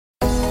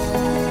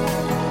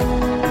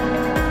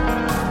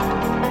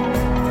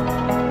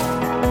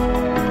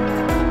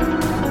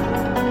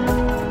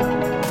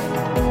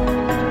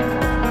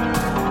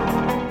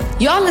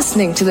You're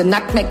listening to the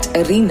Nutmegged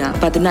Arena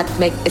by the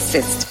Nutmeg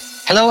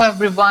Assist. Hello,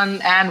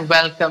 everyone, and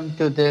welcome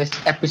to this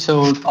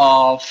episode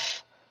of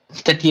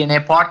the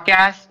TNA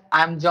podcast.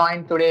 I'm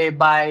joined today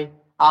by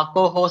our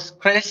co-host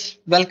Chris.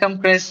 Welcome,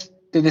 Chris,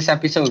 to this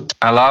episode.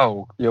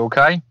 Hello, you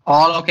okay?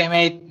 All okay,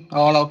 mate.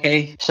 All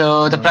okay.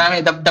 So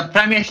the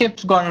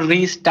Premiership's going to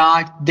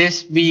restart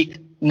this week.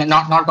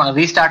 Not going to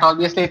restart.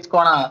 Obviously,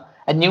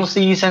 a new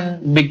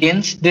season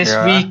begins this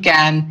week,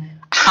 and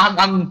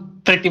I'm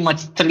pretty much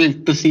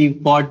thrilled to see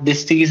what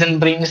this season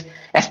brings,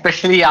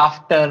 especially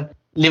after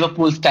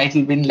Liverpool's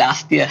title win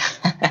last year.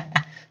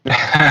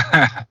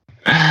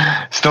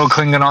 Still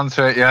clinging on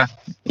to it, yeah.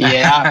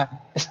 Yeah,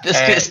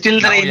 still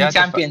the reigning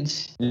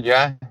champions.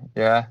 Yeah.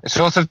 It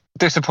sort of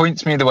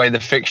disappoints me the way the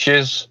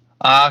fixtures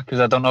are, because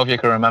I don't know if you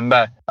can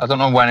remember. I don't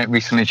know when it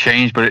recently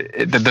changed, but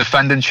the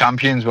defending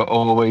champions were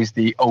always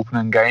the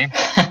opening game,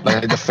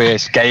 like the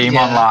first game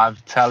on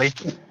live telly.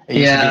 It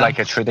used to be like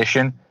a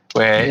tradition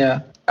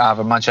where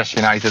either Manchester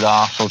United,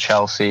 Arsenal,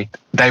 Chelsea,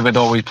 they would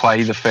always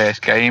play the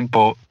first game,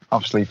 but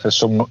obviously for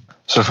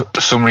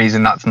some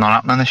reason that's not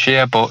happening this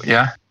year. But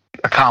yeah,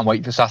 I can't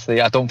wait for Saturday.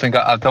 I don't think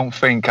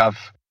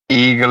I've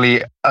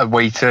eagerly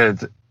awaited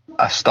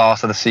a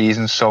start of the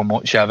season so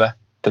much ever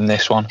than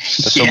this one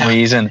for some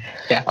reason.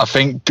 Yeah. I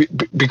think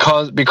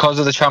because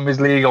of the Champions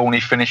League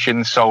only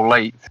finishing so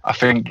late, I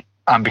think,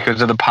 and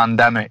because of the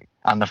pandemic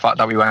and the fact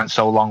that we went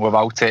so long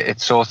without it,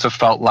 it sort of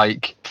felt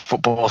like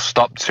football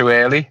stopped too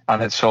early,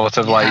 and it's sort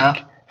of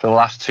like for the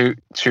last two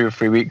or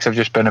 3 weeks I've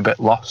just been a bit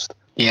lost.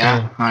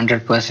 Yeah,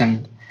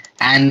 100%.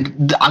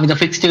 And the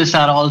fixtures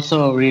are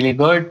also really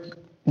good.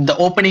 The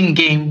opening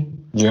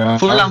game,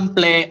 Fulham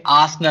play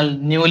Arsenal,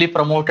 newly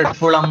promoted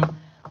Fulham,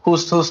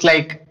 whose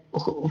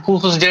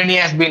journey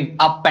has been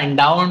up and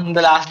down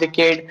the last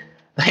decade,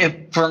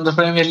 from the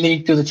Premier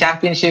League to the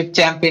Championship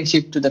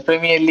to the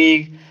Premier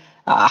League.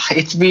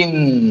 It's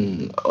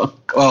been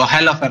a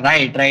hell of a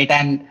ride, right?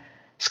 And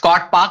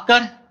Scott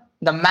Parker,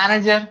 the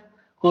manager,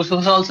 who's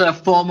also a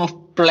former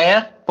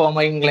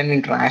England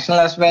international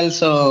as well.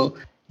 So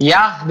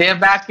yeah, they're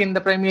back in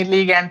the Premier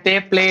League and they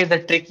play the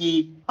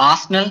tricky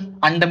Arsenal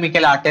under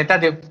Mikel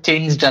Arteta. They've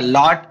changed a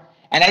lot.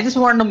 And I just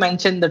want to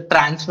mention the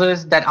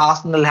transfers that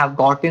Arsenal have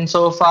gotten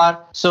so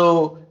far.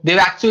 So they've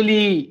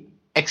actually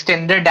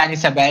extended Dani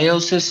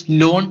Ceballos'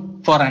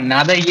 loan for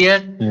another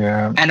year.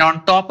 Yeah. And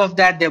on top of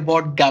that, they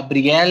bought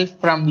Gabriel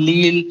from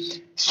Lille.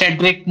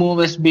 Cedric move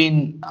has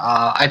been,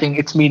 I think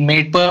it's been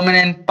made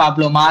permanent.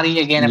 Pablo Mari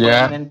again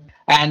permanent.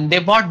 And they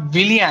bought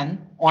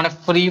Willian on a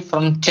free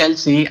from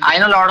Chelsea. I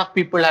know a lot of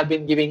people have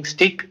been giving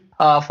stick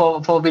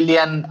for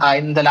Willian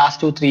in the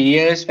last 2-3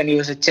 years when he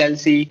was at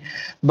Chelsea,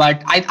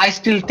 but I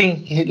still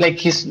think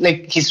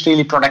he's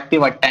really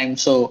productive at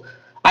times. So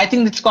I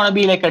think it's gonna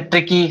be like a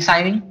tricky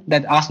signing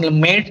that Arsenal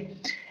made,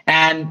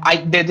 and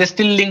they're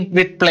still linked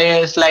with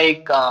players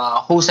like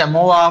Jose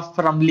Moa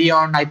from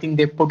Lyon. I think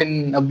they put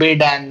in a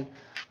bid and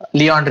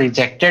Lyon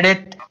rejected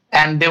it,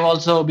 and they've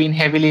also been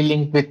heavily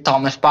linked with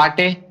Thomas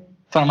Partey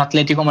from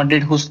Atletico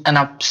Madrid, who's an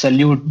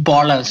absolute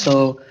baller.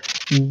 So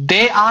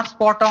they are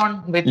spot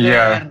on with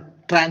their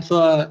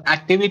transfer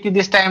activity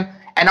this time.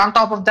 And on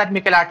top of that,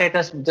 Mikel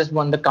Arteta's just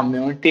won the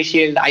Community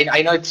Shield.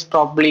 I know it's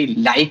probably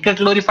like a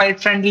glorified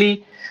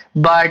friendly,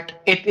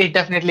 but it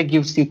definitely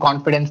gives you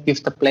confidence, gives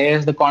the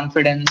players the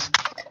confidence.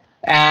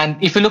 And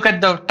if you look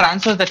at the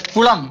transfers that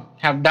Fulham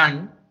have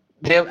done,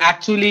 they've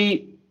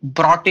actually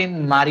brought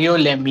in Mario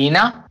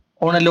Lemina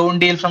on a loan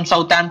deal from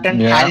Southampton,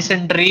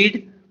 Harrison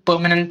Reed,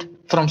 permanent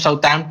from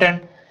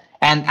Southampton,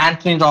 and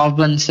Anthony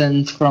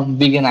Robinson from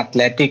Wigan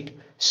Athletic.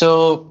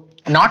 So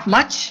not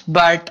much,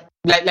 but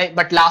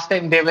but last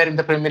time they were in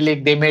the Premier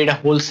League, they made a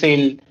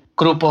wholesale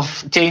group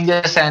of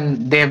changes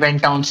and they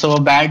went down so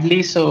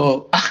badly.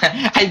 So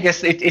I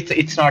guess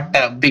it's not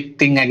a big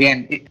thing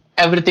again.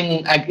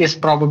 Everything is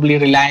probably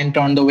reliant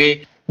on the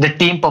way the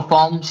team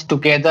performs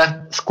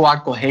together,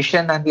 squad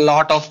cohesion, and a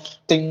lot of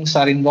things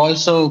are involved.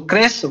 So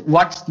Chris,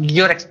 what's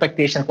your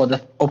expectation for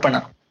the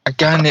opener?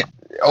 Again,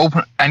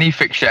 any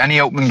fixture, any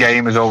opening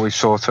game is always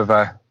sort of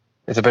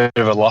it's a bit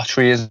of a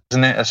lottery, isn't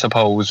it? I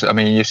suppose. I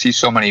mean, you see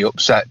so many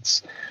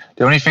upsets.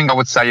 The only thing I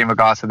would say in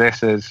regard to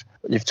this is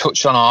you've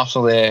touched on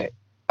Arsenal there.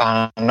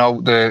 I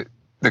know the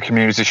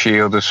Community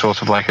Shield is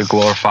sort of like a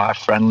glorified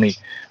friendly,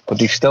 but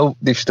they've still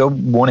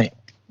won it,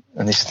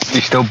 and they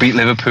still beat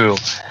Liverpool.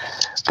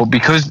 But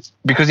because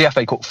the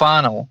FA Cup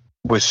final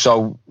was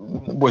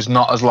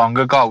not as long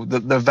ago,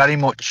 they're very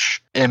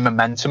much in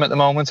momentum at the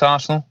moment,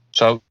 Arsenal.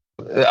 So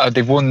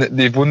they've won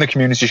the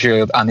Community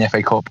Shield and the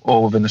FA Cup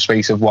all within the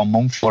space of 1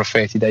 month for a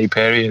 30-day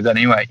period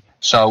anyway.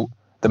 So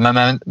the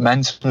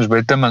momentum's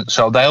with them, and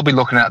so they'll be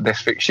looking at this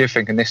fixture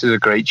thinking this is a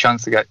great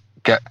chance to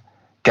get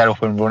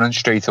up and running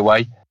straight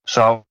away.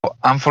 So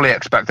I'm fully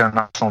expecting an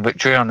Arsenal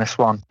victory on this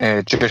one,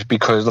 just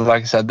because,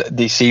 like I said,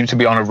 they seem to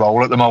be on a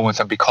roll at the moment,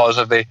 and because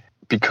of the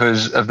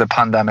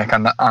pandemic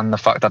and the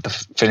fact that they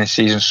finished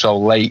season so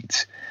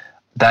late,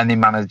 then they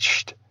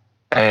managed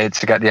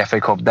to get the FA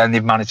Cup. Then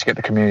they've managed to get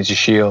the Community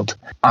Shield.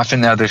 I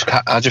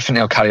just think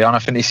they'll carry on. I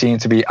think they seem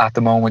to be at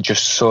the moment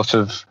just sort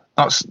of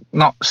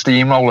not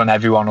steamrolling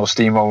everyone or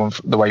steamrolling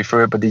the way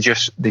through it, but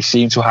they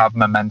seem to have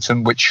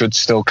momentum, which should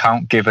still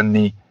count given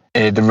the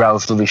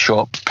relatively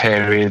short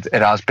period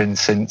it has been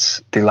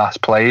since they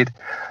last played.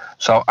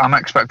 So I'm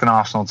expecting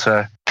Arsenal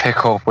to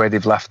pick up where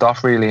they've left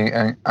off really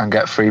and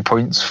get 3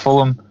 points.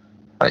 Fulham,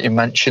 like you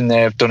mentioned,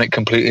 they've done it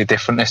completely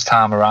different this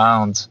time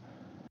around.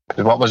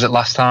 What was it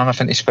last time? I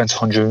think they spent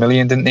 100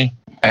 million, didn't they?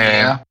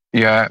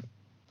 Yeah.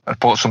 I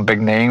bought some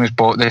big names,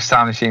 but this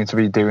time they seem to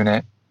be doing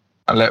it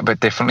a little bit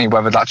differently,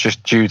 whether that's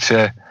just due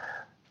to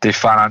the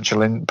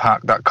financial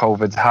impact that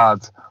COVID's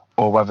had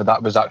or whether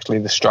that was actually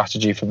the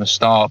strategy from the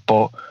start.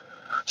 But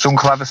some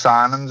clever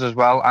signings as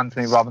well.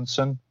 Anthony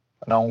Robinson,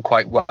 I know him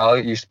quite well.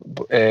 He used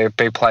to be a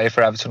big player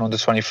for Everton under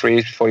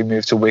 23s before he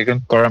moved to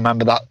Wigan. Got to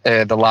remember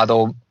that the lad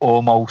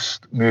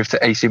almost moved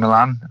to AC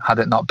Milan had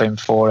it not been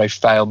for a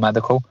failed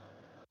medical.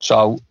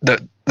 So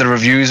the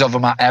reviews of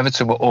him at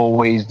Everton were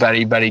always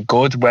very, very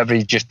good, whether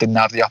he just didn't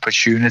have the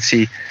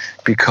opportunity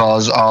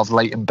because of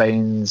Leighton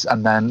Baines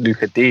and then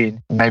Luca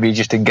Dean. Maybe he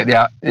just didn't get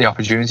the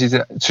opportunity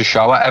to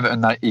show at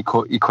Everton that he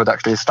could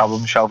actually establish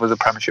himself as a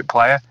Premiership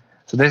player.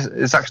 So this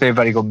is actually a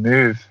very good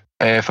move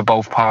for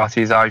both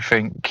parties, I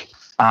think.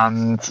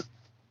 And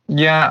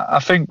yeah, I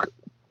think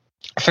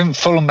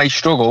Fulham may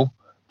struggle,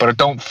 but I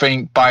don't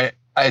think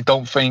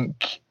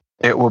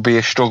it will be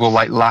a struggle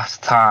like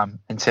last time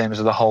in terms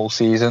of the whole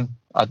season.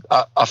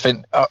 I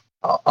think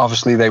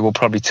obviously they will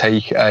probably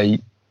take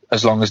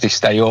as long as they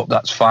stay up,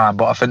 that's fine.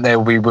 But I think they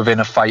will be within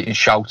a fighting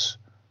shout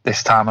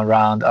this time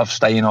around of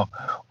staying up,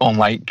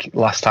 unlike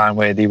last time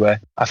where they were.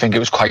 I think it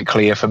was quite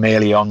clear from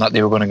early on that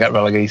they were going to get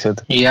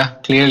relegated. Yeah,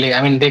 clearly.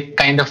 I mean, they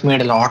kind of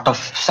made a lot of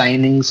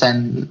signings,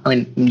 and I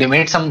mean, they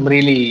made some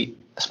really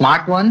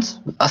smart ones,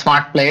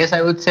 smart players,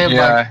 I would say.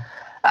 Yeah.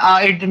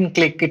 But it didn't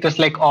click. It was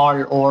like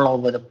all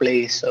over the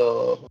place.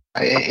 So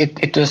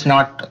it was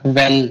not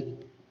well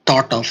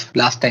thought of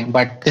last time.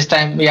 But this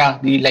time, yeah,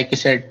 like you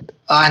said,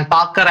 and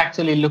Parker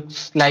actually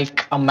looks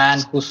like a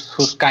man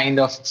who's kind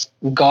of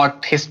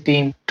got his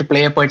team to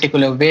play a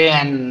particular way,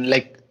 and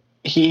like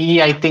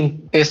he I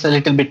think is a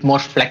little bit more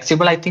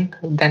flexible, I think,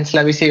 than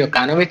Slavisa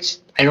Jokanovic.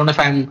 I don't know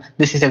if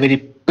this is a very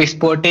piss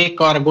poor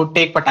take or a good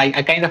take, but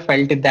I kind of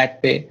felt it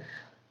that way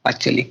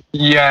actually.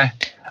 Yeah,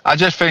 I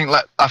think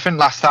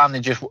last time they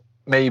just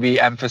maybe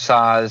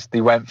emphasised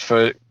they went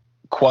for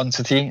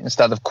quantity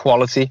instead of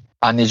quality,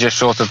 and they just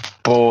sort of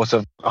bought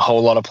a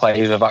whole lot of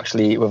players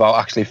without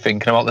actually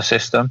thinking about the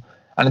system.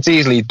 And it's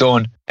easily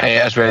done.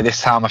 As well,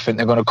 this time I think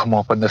they're going to come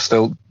up and there's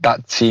still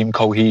that team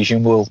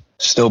cohesion will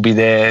still be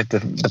there.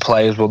 The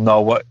players will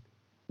know what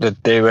they're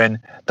doing.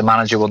 The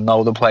manager will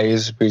know the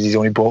players because he's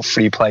only brought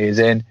 3 players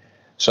in.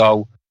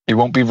 So he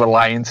won't be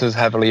reliant as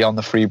heavily on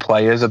the 3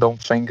 players, I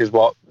don't think, as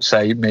what,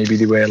 say, maybe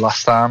they were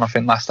last time. I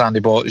think last time they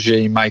bought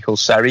Jean-Michel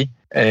Seri,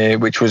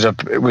 which was a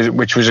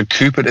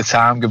coup at the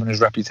time, given his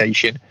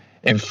reputation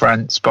in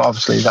France. But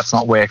obviously that's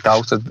not worked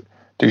out. I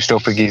do still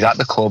think he's at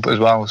the club as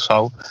well.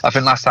 So I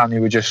think last time they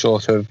were just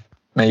sort of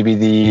maybe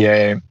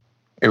the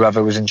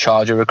whoever was in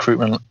charge of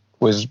recruitment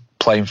was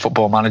playing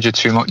Football Manager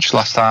too much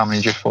last time, and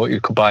he just thought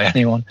you could buy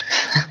anyone.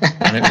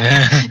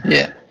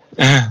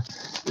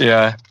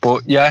 Yeah,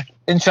 but yeah,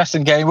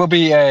 interesting game. Will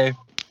be.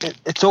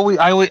 It's always.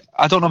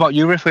 I don't know about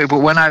you, Riff, but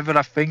whenever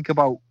I think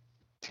about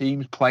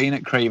teams playing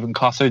at Craven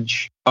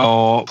Cottage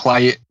or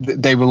play it,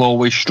 they will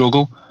always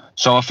struggle.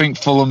 So I think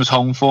Fulham's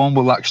home form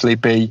will actually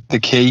be the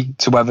key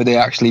to whether they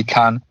actually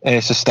can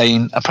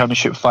sustain a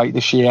Premiership fight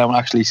this year and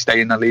actually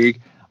stay in the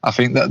league. I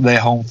think that their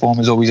home form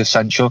is always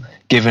essential,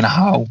 given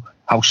how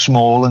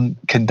small and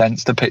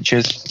condensed the pitch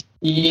is.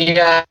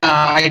 Yeah,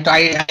 I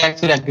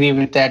actually agree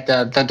with that.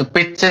 The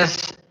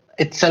pitches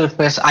itself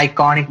is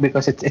iconic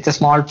because it's a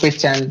small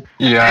pitch, and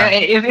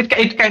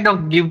it kind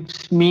of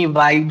gives me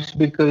vibes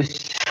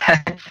because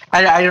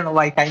I don't know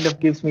why, it kind of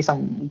gives me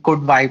some good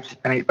vibes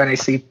when I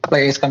see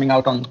players coming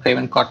out on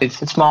Craven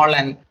Cottage. It's small,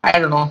 and I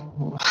don't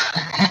know.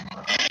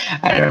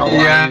 I don't know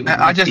why.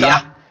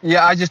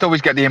 I just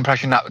always get the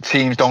impression that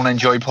teams don't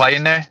enjoy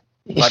playing there.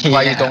 Like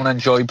players don't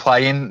enjoy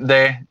playing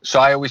there. So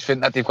I always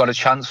think that they've got a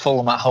chance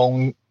Fulham at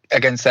home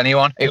against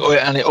anyone.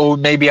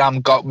 Maybe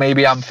I'm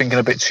thinking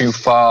a bit too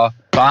far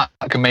back,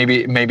 and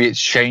maybe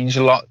it's changed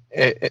a lot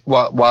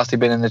whilst they've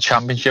been in the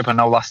Championship. I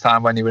know last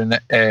time when they were in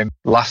the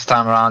last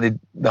time around,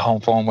 the home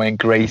form weren't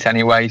great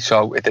anyway,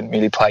 so it didn't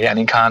really play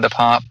any kind of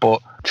part.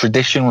 But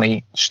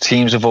traditionally,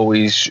 teams have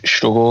always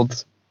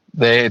struggled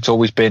there. It's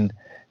always been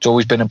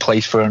a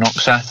place for an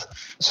upset.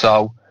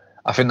 So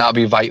I think that'll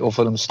be vital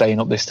for them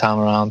staying up this time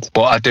around.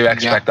 But I do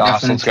expect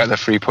Arsenal to get the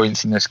 3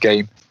 points in this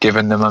game,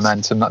 given the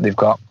momentum that they've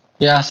got.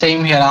 Yeah,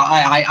 same here.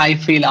 I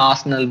feel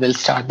Arsenal will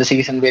start the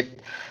season with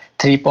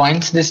 3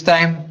 points this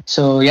time.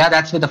 So yeah,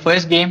 that's with the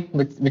first game,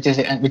 which is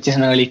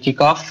an early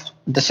kickoff.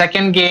 The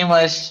second game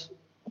was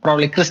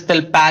probably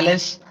Crystal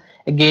Palace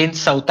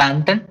against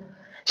Southampton.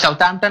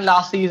 Southampton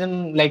last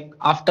season, like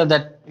after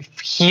that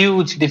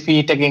huge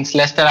defeat against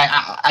Leicester,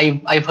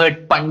 I've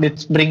heard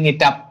pundits bring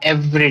it up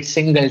every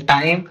single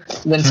time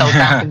when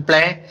Southampton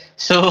play.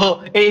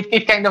 So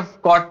it kind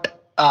of got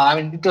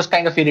it was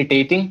kind of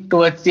irritating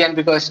towards the end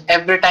because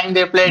every time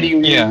they played, you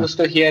used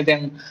to hear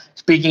them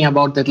speaking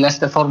about that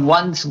Leicester. For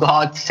once,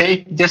 God's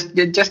sake, just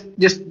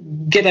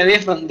get away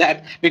from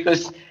that,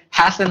 because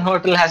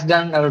Hasenhuttl has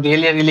done a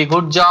really, really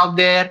good job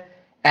there.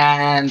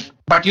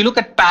 But you look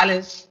at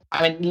Palace.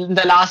 I mean, in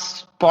the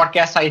last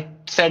podcast, I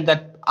said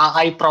that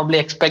I probably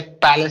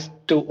expect Palace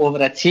to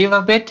overachieve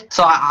a bit.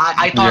 So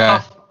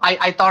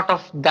I thought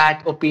of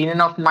that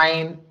opinion of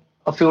mine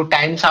a few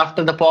times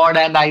after the pod,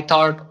 and I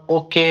thought,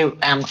 okay,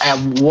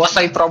 was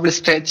I probably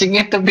stretching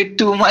it a bit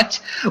too much?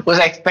 Was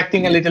I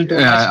expecting a little too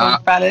much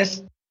from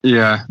Palace?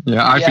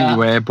 I think you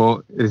were,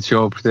 but it's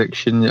your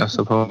prediction, I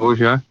suppose.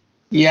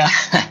 Yeah,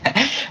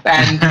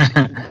 and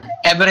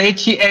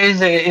Eberechi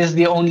is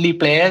the only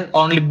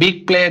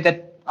big player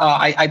that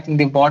I think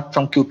they bought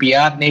from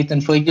QPR.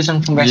 Nathan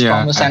Ferguson from West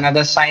Brom was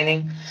another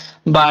signing.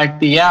 But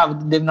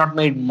they've not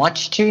made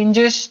much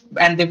changes,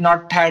 and they've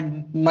not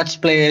had much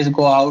players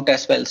go out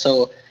as well.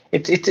 So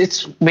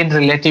it's been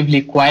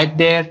relatively quiet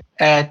there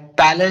at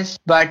Palace.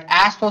 But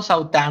as for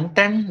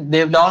Southampton,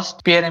 they've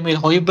lost Pierre-Emile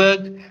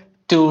Højbjerg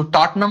to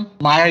Tottenham.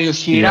 Maya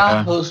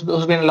Yoshida, who's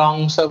been a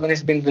long servant,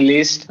 has been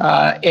released.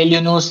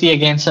 Elyounoussi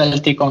against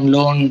Celtic on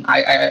loan.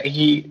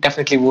 He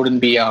definitely wouldn't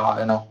be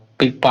a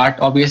big part,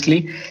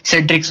 obviously.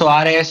 Cedric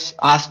Soares,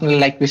 Arsenal,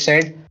 like we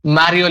said.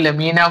 Mario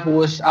Lemina, who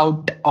was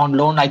out on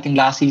loan, I think,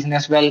 last season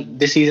as well.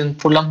 This season,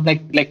 Fulham,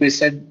 like we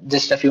said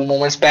just a few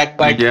moments back.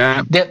 But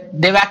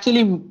they've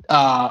actually,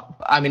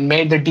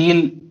 made the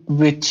deal,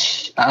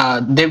 which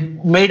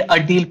they've made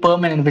a deal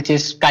permanent, which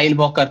is Kyle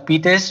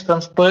Walker-Peters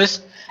from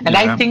Spurs. And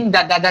I think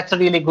that's a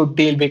really good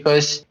deal,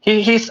 because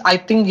he's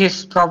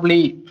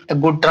probably a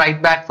good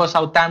right back for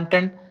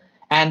Southampton.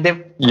 And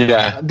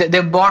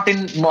they've bought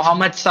in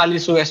Mohamed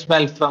Salisu as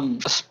well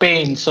from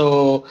Spain.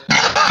 So,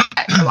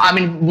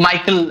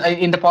 Michael,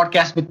 in the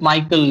podcast with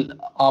Michael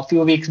a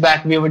few weeks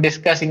back, we were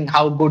discussing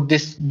how good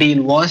this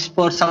deal was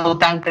for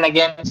Southampton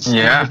again.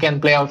 He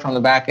can play out from the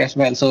back as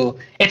well. So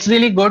it's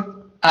really good.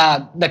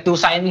 The two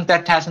signings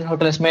that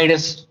Hasenhuttl has made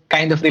is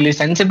kind of really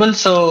sensible.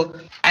 So,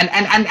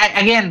 and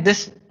again,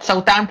 this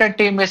Southampton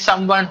team is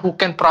someone who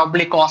can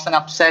probably cause an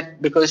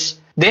upset, because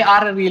they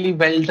are a really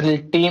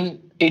well-drilled team.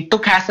 It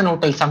took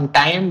Hasenhuttl some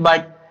time,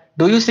 but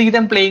do you see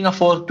them playing a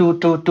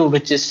 4-2-2-2,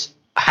 which is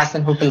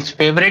Hasenhuttl's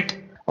favorite?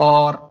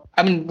 Or,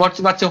 what's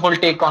your whole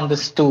take on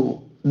this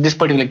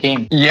particular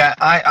game? Yeah,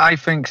 I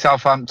think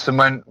Southampton,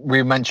 when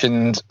we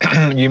mentioned,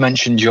 you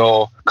mentioned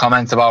your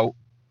comment about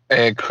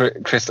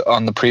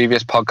on the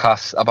previous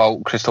podcast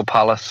about Crystal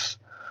Palace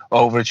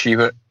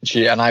overachiever,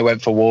 and I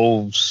went for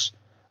Wolves,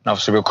 and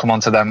obviously we'll come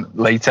on to them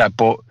later,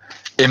 but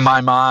in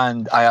my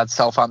mind, I had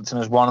Southampton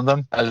as one of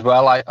them as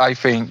well. I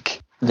think...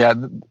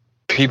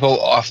 people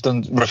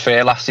often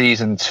refer last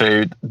season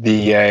to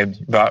the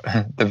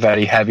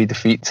very heavy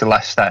defeat to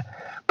Leicester,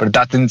 but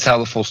that didn't tell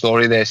the full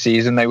story of their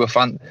season. They were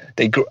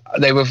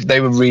they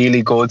were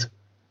really good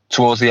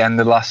towards the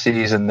end of last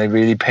season. They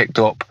really picked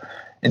up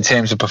in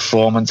terms of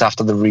performance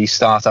after the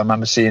restart. I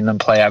remember seeing them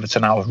play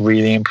Everton. I was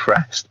really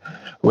impressed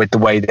with the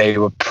way they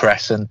were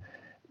pressing,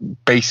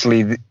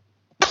 basically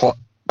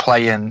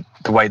playing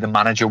the way the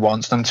manager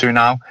wants them to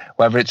now.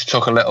 Whether it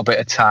took a little bit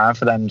of time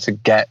for them to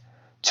get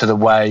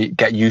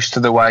used to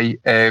the way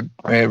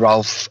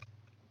Ralph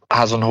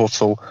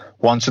Hasenhuttl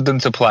wanted them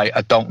to play,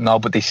 I don't know,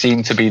 but they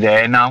seem to be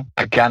there now.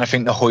 Again, I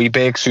think the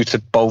Højbjerg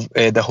suited both.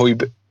 The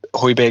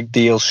Højbjerg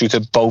deal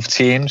suited both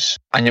teams.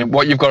 And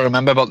what you've got to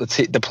remember about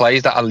the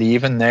players that are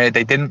leaving there,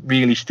 they didn't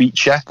really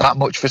feature that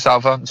much for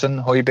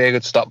Southampton. Højbjerg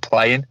had stopped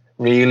playing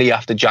really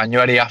after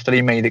January, after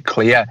he made it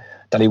clear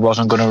that he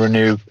wasn't going to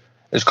renew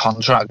his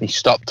contract. He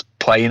stopped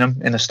playing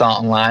him in the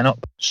starting lineup.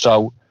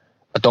 So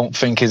I don't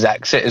think his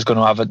exit is going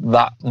to have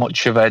that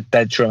much of a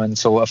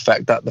detrimental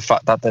effect, that the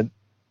fact that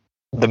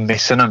they're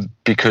missing him,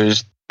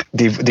 because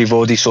they've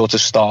already sort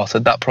of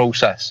started that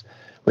process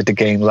with the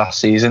game last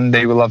season.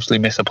 They will obviously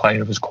miss a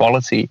player of his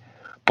quality,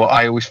 but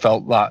I always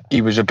felt that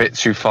he was a bit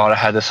too far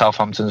ahead of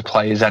Southampton's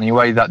players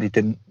anyway, that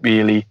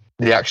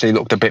they actually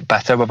looked a bit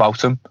better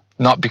without him.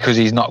 Not because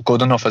he's not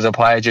good enough as a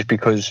player, just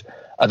because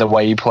of the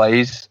way he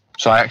plays.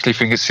 So I actually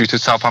think it suited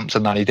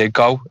Southampton that he did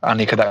go, and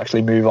he could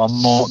actually move on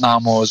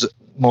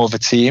more of a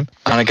team.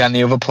 And again,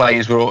 the other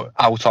players were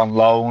out on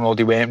loan, or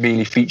they weren't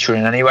really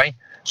featuring anyway.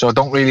 So I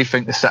don't really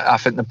think I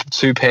think the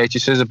two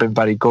purchases have been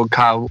very good.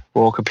 Kyle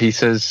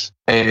Walker-Peters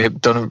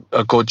done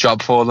a good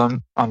job for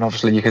them, and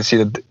obviously you can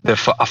see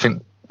I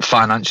think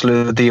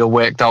financially the deal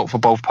worked out for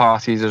both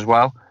parties as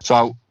well.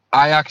 So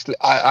I'm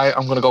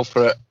going to go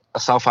for a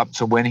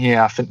Southampton win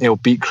here. I think they'll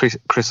beat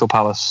Crystal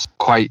Palace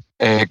quite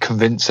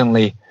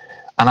convincingly,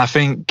 and I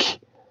think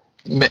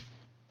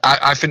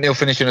they'll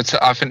finish in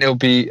I think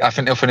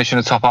they'll finish in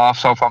the top half,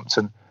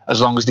 Southampton, as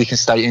long as they can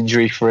stay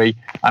injury free,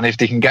 and if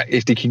they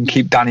can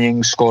keep Danny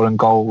Ings scoring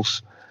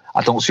goals,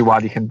 I don't see why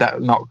they can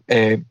not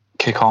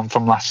kick on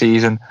from last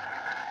season.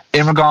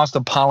 In regards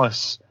to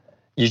Palace,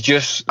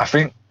 I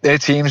think their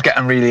team's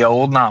getting really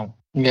old now.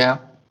 Yeah.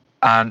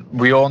 And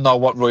we all know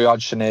what Roy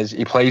Hodgson is.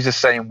 He plays the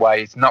same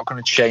way. He's not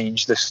going to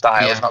change the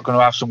style. Yeah. He's not going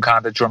to have some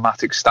kind of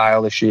dramatic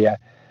style this year.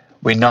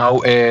 We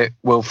know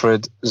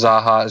Wilfried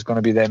Zaha is going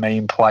to be their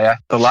main player.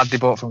 The lad they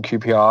bought from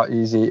QPR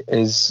is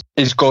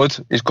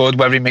good. He's good.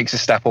 Whether he makes a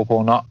step up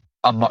or not,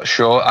 I'm not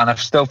sure. And I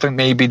still think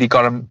maybe they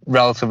got him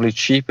relatively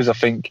cheap, as I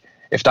think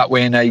if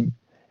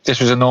this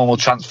was a normal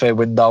transfer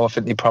window, I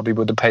think they probably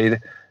would have paid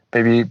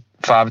maybe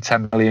 5 or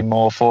 10 million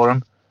more for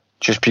him,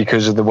 just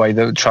because of the way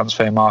the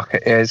transfer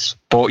market is.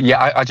 But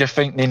yeah, I just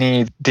think they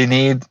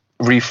need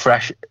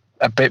refresh.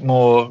 A bit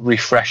more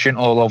refreshing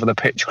all over the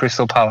pitch,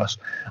 Crystal Palace,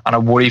 and I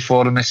worry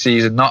for them this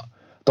season.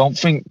 Don't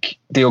think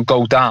they'll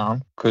go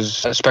down,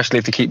 because especially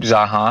if they keep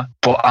Zaha,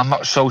 but I'm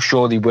not so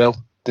sure they will.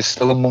 There's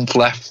still a month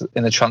left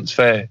in the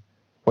transfer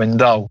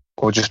window,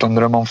 or just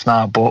under a month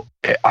now. But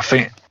I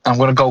think I'm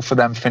going to go for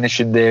them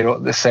finishing there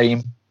the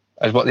same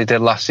as what they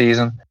did last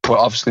season. But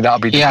obviously that'll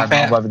be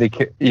dependent on whether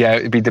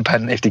it'd be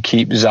dependent if they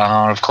keep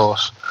Zaha, of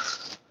course.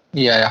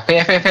 Yeah,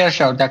 fair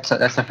shout. That's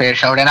a fair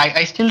shout. And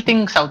I still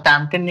think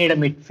Southampton need a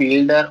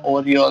midfielder.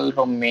 Oriol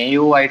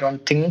Romeu, I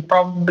don't think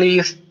probably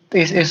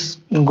is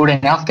good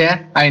enough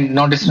there. I mean,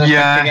 no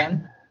disrespect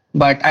again,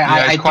 but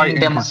I quite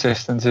think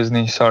inconsistent, isn't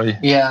he? Sorry.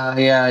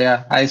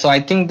 Yeah. So I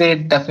think they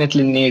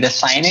definitely need a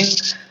signing.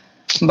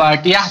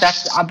 But yeah,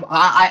 that's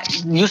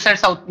you said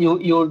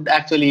you would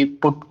actually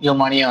put your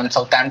money on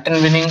Southampton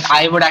winning.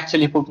 I would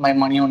actually put my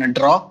money on a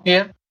draw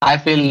here. I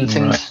feel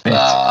since.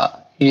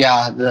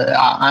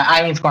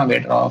 I mean, it's going to be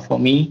a draw for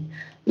me.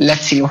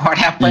 Let's see what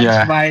happens.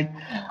 Yeah. But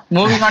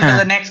moving on to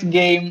the next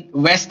game,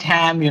 West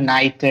Ham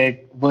United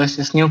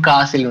versus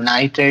Newcastle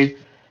United.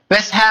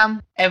 West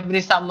Ham,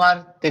 every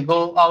summer, they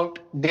go out,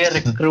 they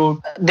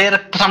recruit.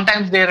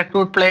 Sometimes they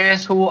recruit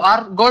players who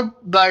are good,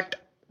 but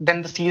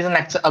then the season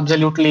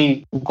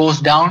absolutely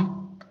goes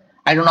down.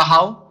 I don't know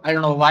how. I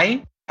don't know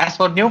why. As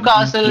for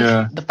Newcastle,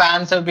 the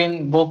fans have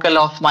been vocal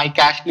of Mike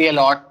Ashley a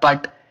lot,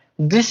 but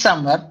this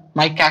summer,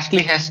 Mike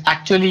Ashley has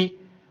actually,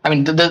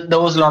 there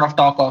was a lot of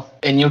talk of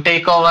a new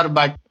takeover,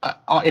 but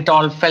it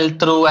all fell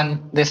through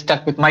and they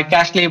stuck with Mike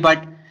Ashley.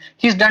 But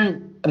he's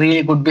done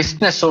really good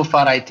business so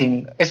far, I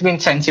think. It's been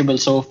sensible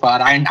so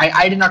far. And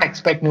I did not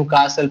expect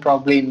Newcastle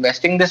probably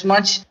investing this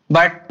much.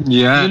 But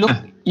you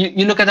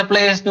look at the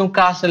players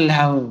Newcastle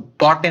have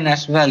bought in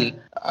as well.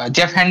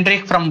 Jeff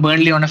Hendrick from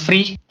Burnley on a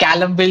free.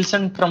 Callum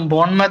Wilson from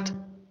Bournemouth.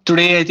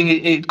 Today, I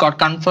think it got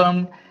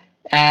confirmed.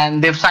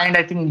 And they've signed,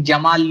 I think,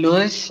 Jamal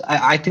Lewis.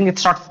 I think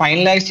it's not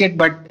finalized yet,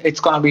 but it's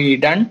going to be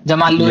done.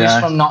 Jamal Lewis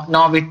from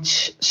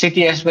Norwich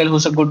City as well,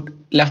 who's a good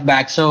left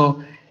back.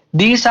 So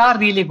these are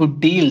really good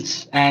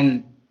deals.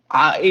 And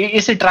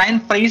is it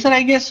Ryan Fraser,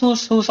 I guess,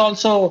 who's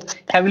also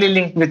heavily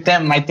linked with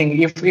them? I think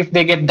if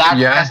they get that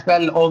as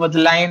well over the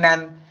line,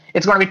 and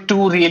it's going to be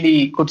two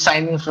really good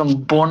signings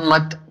from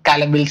Bournemouth,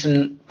 Callum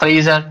Wilson,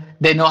 Fraser.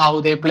 They know how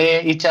they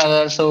play each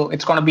other, so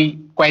it's going to be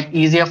quite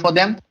easier for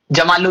them.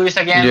 Jamal Lewis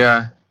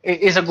again.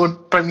 Is a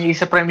good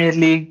Premier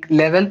League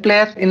level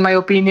player in my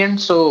opinion.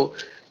 So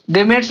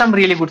they made some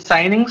really good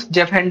signings.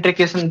 Jeff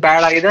Hendrick isn't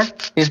bad either.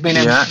 He's been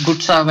a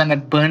good servant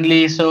at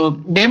Burnley. So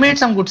they made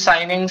some good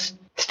signings.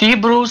 Steve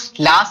Bruce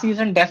last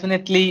season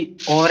definitely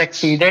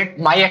overexceeded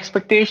my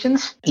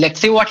expectations.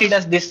 Let's see what he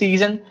does this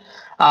season.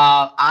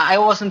 I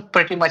wasn't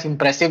pretty much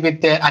impressive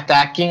with their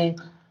attacking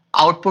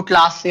output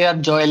last year.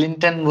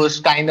 Joelinton was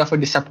kind of a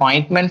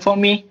disappointment for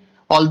me.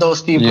 Although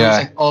Steve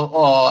Bruce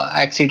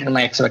exceeded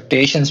my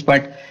expectations,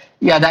 but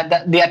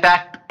that the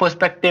attack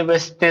perspective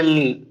is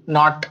still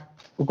not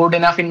good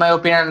enough in my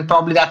opinion, and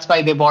probably that's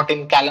why they bought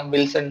in Callum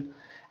Wilson.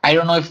 I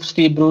don't know if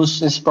Steve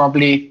Bruce is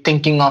probably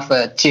thinking of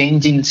a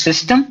change in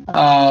system.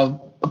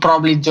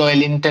 Probably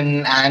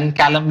Joelinton and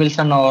Callum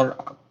Wilson, or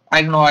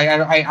I don't know.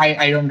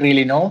 I don't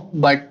really know,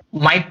 but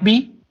might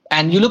be.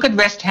 And you look at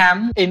West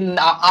Ham in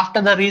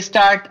after the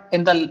restart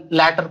in the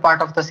latter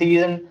part of the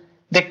season.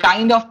 They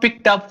kind of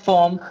picked up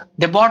form.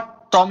 They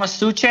bought Thomas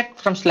Souček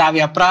from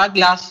Slavia Prague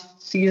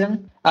last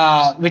season,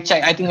 which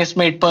I think is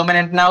made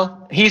permanent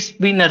now. He's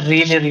been a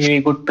really,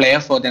 really good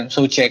player for them,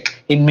 Souček,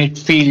 in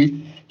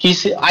midfield.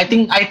 I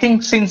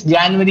think since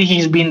January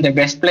he's been the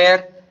best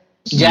player.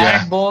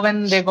 Jared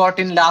Bowen they got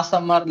in last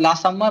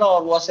summer,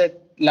 or was it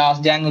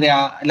last January?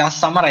 Last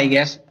summer, I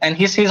guess. And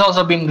he's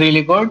also been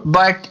really good.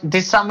 But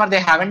this summer they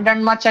haven't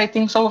done much, I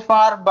think, so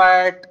far.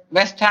 But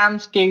West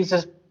Ham's case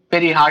is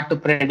very hard to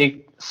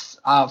predict.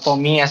 For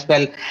me as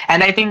well,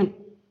 and I think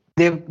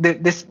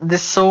they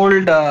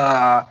sold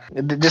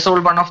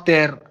one of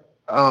their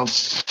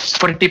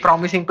pretty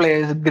promising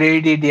players,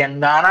 Grady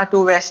Diangana,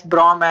 to West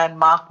Brom, and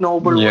Mark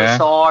Noble was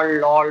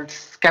all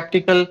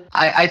skeptical.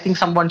 I think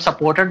someone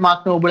supported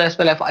Mark Noble as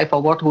well. I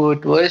forgot who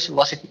it was.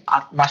 Was it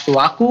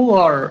Masuaku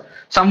or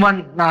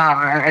someone?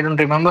 I don't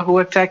remember who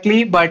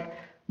exactly. But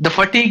the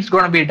fatigue's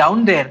going to be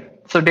down there.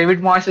 So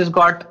David Moyes has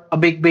got a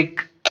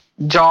big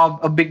job,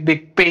 a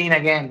big pain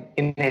again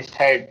in his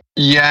head.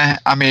 Yeah,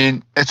 I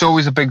mean, it's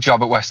always a big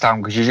job at West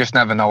Ham because you just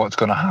never know what's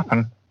going to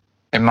happen,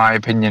 in my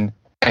opinion.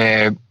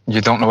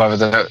 You don't know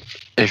whether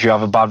if you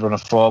have a bad run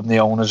of form, the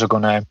owners are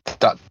going to,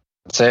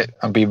 that's it,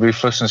 and be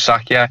ruthless and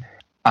sack you.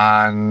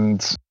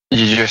 And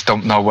you just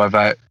don't know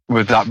whether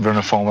with that run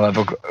of form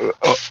will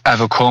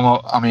ever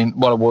come. I mean,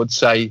 what I would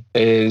say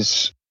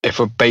is if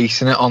we're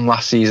basing it on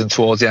last season,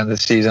 towards the end of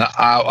the season,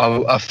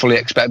 I fully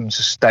expect them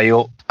to stay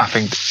up. I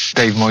think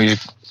Dave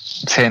Moyes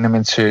turned them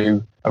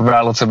into a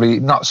relatively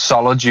not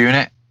solid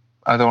unit.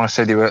 I don't want to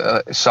say they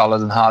were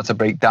solid and hard to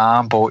break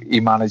down, but he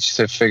managed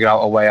to figure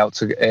out a way out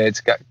to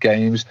get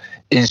games.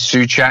 In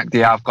Souček, they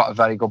have got a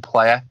very good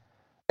player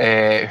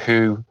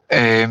who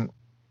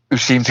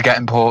seemed to get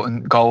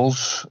important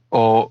goals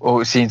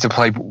or seemed to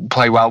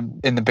play well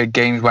in the big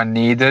games when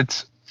needed.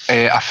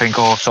 I think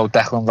also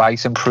Declan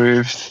Rice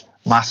improved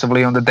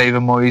massively under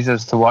David Moyes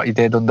as to what he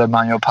did under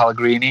Manuel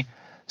Pellegrini,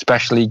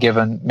 especially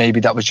given maybe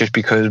that was just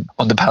because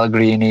under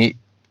Pellegrini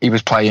he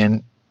was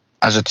playing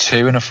as a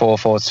 2 in a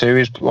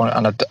 4-4-2,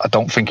 and I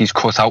don't think he's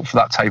cut out for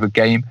that type of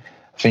game.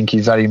 I think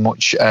he's very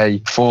much a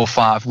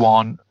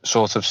 4-5-1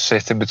 sort of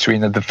sitting between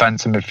the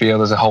defence and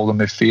midfield as a holding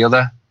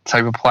midfielder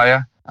type of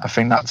player. I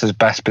think that's his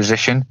best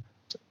position,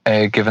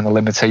 given the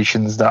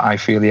limitations that I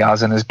feel he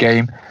has in his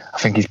game. I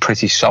think he's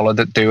pretty solid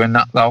at doing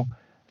that, though.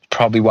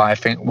 Probably why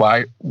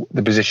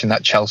the position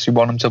that Chelsea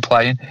want him to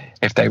play in,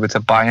 if they were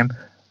to buy him.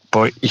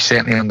 But he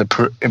certainly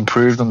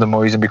improved under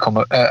Moyes and become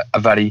a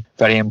very,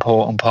 very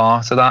important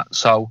part of that.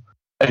 So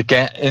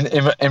again,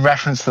 in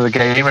reference to the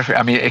game,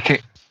 I mean,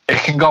 it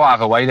can go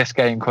either way, this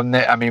game, couldn't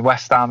it? I mean,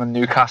 West Ham and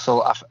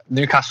Newcastle,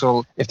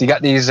 if they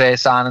get these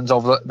signings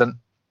over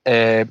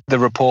the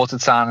reported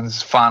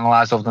signings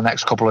finalised over the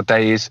next couple of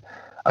days,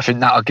 I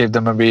think that'll give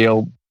them a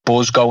real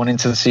buzz going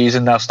into the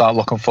season. They'll start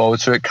looking forward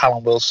to it.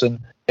 Callum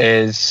Wilson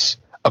is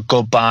a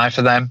good buy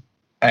for them.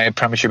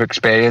 Premiership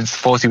experience.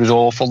 Thought he was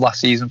awful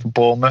last season for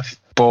Bournemouth,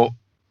 but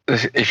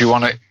if you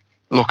want to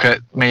look at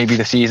maybe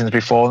the seasons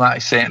before that, he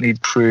certainly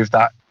proved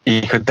that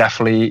he could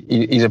definitely.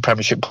 He's a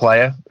Premiership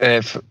player,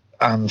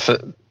 and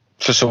for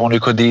someone who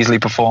could easily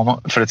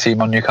perform for a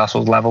team on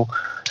Newcastle's level,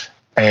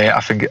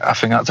 I think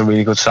that's a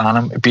really good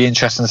signing. It'd be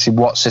interesting to see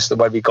what system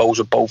where he goes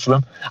with both of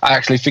them. I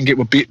actually think it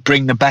would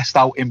bring the best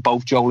out in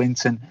both Joe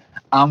Linton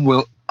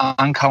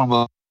and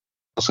Callum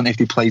Wilson if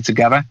they play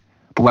together.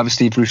 But whether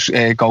Steve Bruce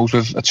goes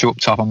with a 2 up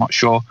top, I'm not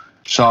sure.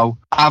 So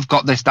I've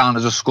got this down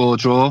as a score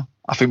draw.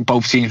 I think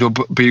both teams will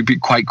be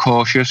quite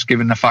cautious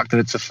given the fact that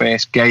it's a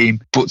first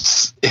game. But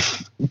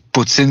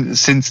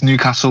since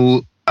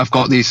Newcastle have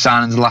got these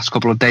signings the last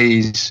couple of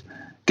days,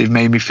 they've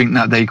made me think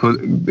that they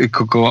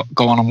could go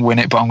on and win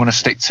it. But I'm going to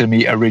stick to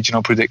my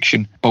original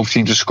prediction: both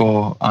teams to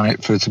score and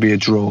it for it to be a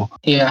draw.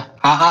 Yeah,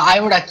 I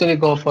would actually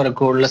go for a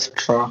goalless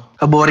draw,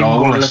 a boring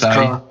goalless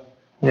draw.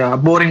 Yeah, a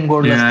boring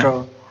goalless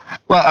draw.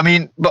 Well, I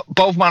mean, but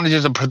both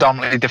managers are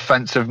predominantly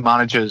defensive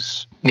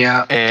managers.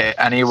 Yeah.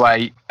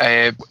 Anyway,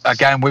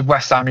 again with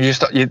West Ham, you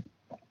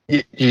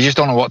just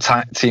don't know what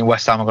team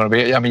West Ham are going to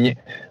be. I mean,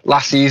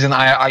 last season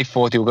I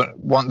thought they were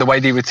going the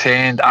way they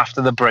returned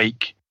after the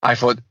break. I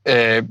thought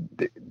they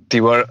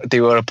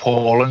were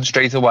appalling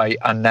straight away,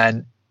 and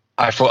then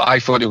I thought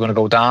they were going to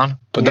go down.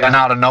 But then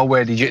out of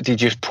nowhere, they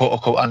just put a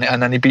couple,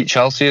 and then they beat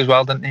Chelsea as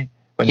well, didn't they?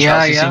 When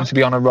Chelsea seemed to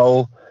be on a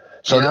roll.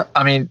 So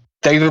I mean,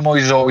 David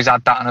Moyes has always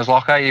had that in his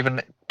locker,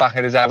 even back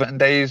in his Everton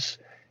days.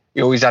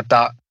 He always had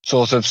that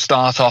sort of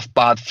start off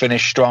bad,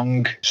 finish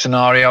strong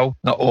scenario.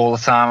 Not all the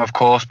time, of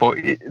course, but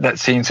that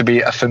seemed to be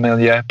a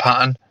familiar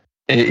pattern.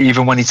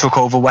 Even when he took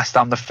over West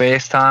Ham the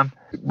first time,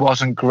 it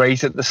wasn't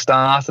great at the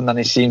start, and then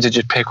he seemed to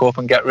just pick up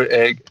and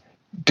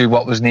do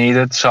what was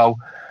needed. So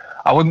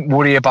I wouldn't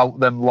worry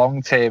about them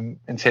long term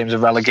in terms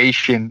of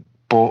relegation,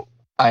 but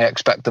I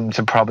expect them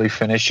to probably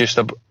finish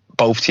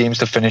both teams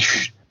to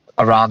finish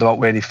around about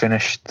where they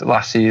finished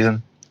last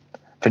season. I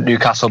think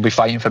Newcastle will be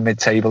fighting for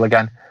mid-table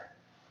again,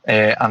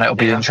 and it'll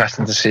be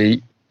interesting to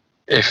see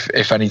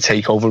if any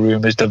takeover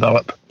rumours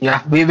develop.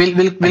 Yeah,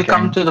 we'll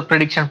come to the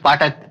prediction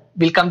part.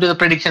 We'll come to the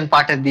prediction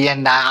part at the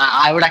end.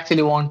 I would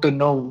actually want to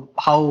know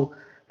how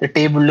the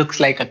table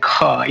looks like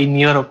in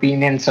your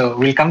opinion. So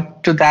we'll come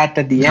to that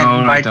at the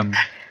end.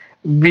 But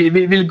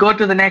we'll go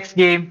to the next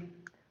game,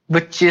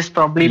 which is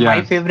probably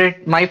my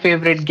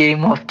favorite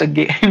game of the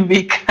game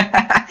week.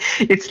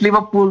 It's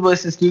Liverpool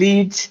versus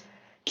Leeds,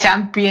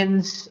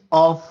 champions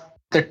of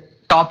the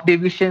top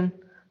division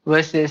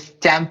versus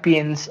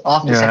champions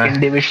of the second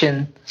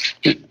division.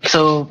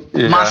 So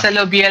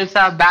Marcelo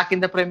Bielsa back in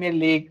the Premier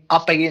League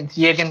up against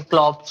Jurgen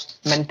Klopp's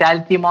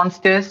mentality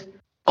monsters.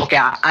 Okay,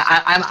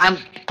 I'm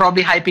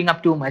probably hyping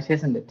up too much,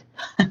 isn't it?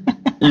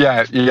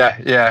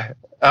 Yeah.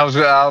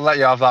 I'll let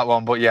you have that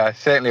one, but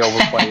certainly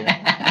overplaying.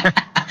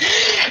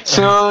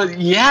 So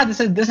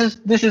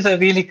this is a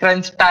really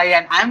crunch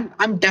tie, and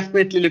I'm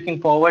definitely looking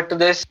forward to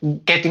this.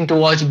 Getting to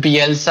watch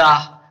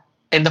Bielsa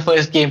in the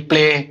first game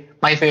play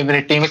my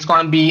favorite team. It's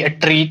going to be a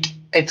treat.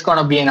 It's going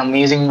to be an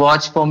amazing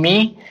watch for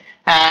me,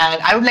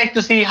 and I would like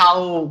to see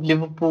how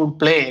Liverpool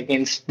play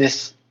against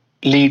this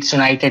Leeds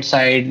United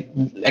side,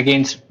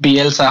 against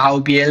Bielsa,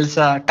 how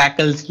Bielsa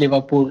tackles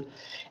Liverpool.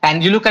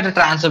 And you look at the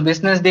transfer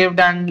business they've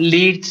done.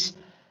 Leeds,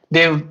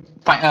 they've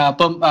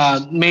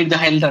made the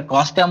Helder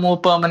Costa more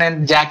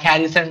permanent. Jack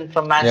Harrison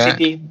from Man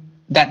City,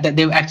 that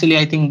they've actually,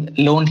 I think,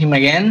 loaned him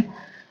again.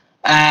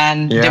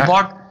 And they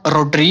bought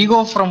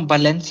Rodrigo from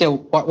Valencia.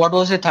 What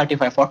was it,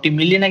 35, 40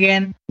 million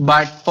again?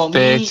 But for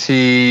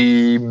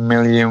 30, £30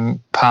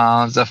 million,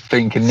 I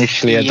think,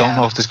 initially. I don't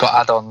know if there's got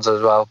add-ons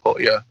as well,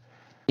 but yeah.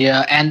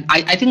 Yeah, and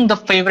I think the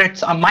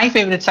favorites, my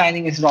favorite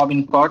signing is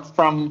Robin Koch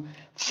from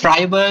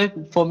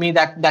Freiburg. For me,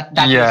 that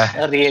is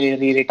a really,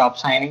 really top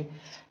signing.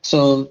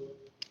 So,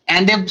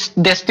 and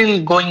they're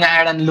still going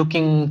ahead and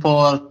looking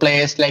for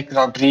players like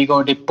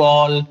Rodrigo De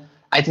Paul.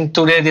 I think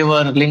today they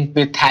were linked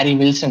with Harry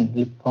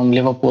Wilson from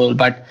Liverpool,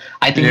 but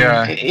I think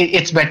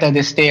it's better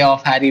they stay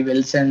off Harry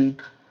Wilson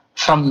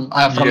from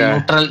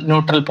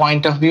neutral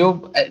point of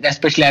view.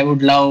 Especially, I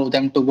would love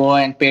them to go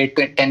and pay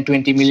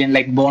 10-20 million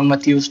like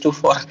Bournemouth used to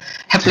for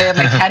a player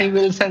like Harry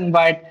Wilson,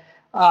 but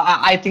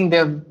I think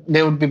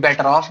they would be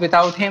better off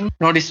without him.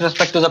 No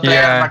disrespect to the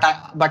player,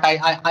 but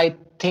I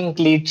think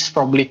Leeds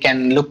probably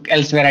can look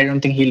elsewhere. I don't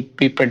think he'll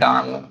be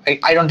predominant.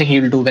 I don't think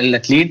he'll do well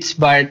at Leeds,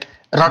 but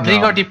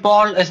Rodrigo De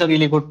Paul is a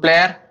really good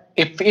player.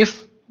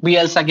 If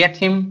Bielsa get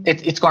him,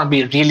 it's going to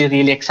be really,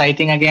 really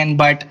exciting again.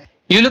 But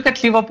you look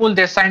at Liverpool,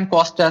 they signed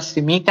Kostas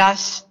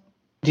Tsimikas,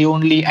 the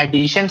only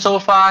addition so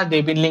far.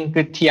 They've been linked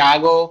with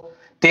Thiago.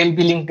 They'll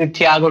be linked with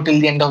Thiago till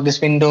the end of this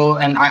window,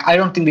 and I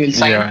don't think they'll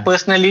sign. Yeah.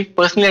 Personally,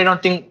 I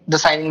don't think the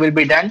signing will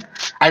be done.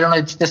 I don't know,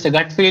 it's just a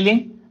gut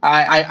feeling.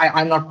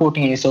 I'm not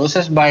quoting any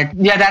sources, but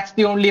yeah, that's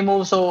the only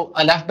move. So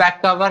a left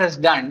back cover is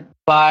done.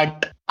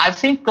 But I've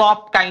seen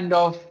Klopp kind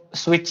of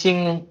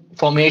switching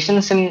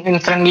formations in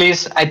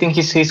friendlies. I think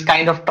he's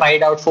kind of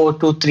tried out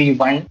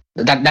 4-2-3-1.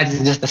 That is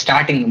just the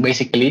starting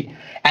basically.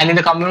 And in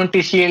the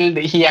Community Shield,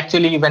 he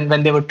actually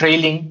when they were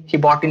trailing, he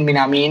bought in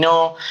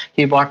Minamino,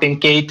 he bought in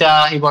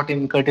Keita, he bought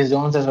in Curtis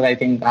Jones as well, I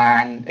think,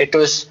 and it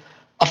was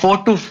a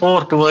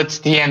 4-2-4 towards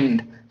the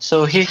end.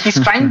 So he's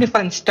trying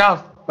different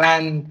stuff,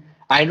 and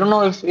I don't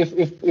know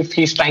if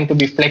he's trying to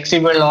be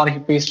flexible or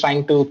if he's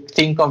trying to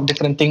think of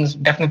different things.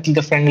 Definitely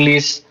the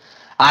friendlies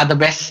are the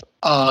best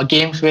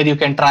games where you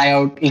can try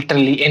out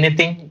literally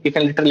anything. You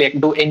can literally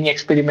do any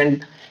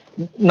experiment.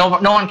 No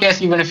one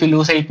cares even if you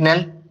lose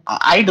 8-0.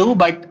 I do,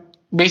 but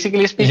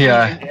basically speaking,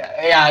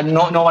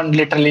 no one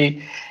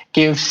literally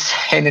gives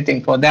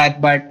anything for that.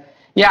 But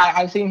yeah,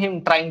 I've seen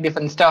him trying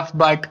different stuff.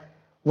 But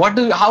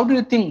how do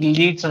you think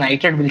Leeds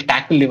United will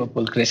tackle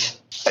Liverpool, Chris?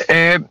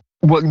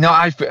 Well, no,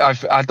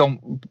 I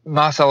don't.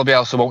 Marcelo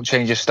Bielsa won't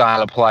change his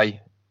style of play.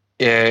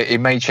 It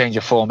may change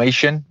a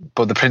formation,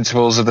 but the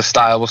principles of the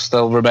style will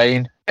still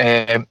remain.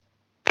 They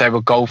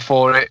will go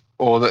for it,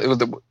 or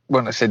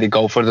when I say they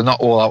go for it, they're not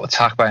all out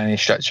attack by any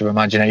stretch of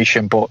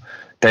imagination, but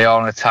they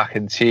are an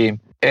attacking team.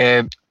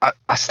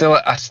 I still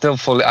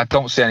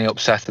don't see any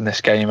upset in this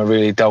game. I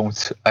really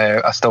don't.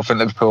 I still think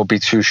Liverpool will be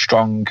too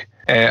strong.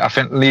 I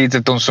think Leeds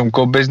have done some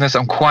good business.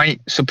 I'm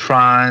quite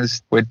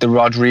surprised with the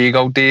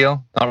Rodrigo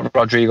deal. Not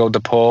Rodrigo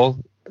De Paul,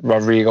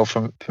 Rodrigo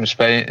from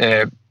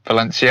Spain,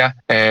 Valencia.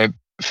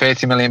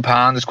 £30 million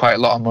is quite a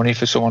lot of money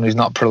for someone who's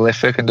not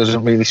prolific and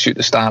doesn't really suit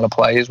the style of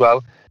play as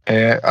well.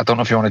 I don't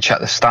know if you want to check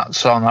the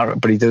stats on that,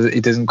 but he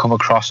doesn't come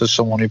across as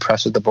someone who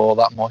presses the ball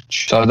that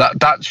much. So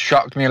that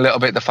shocked me a little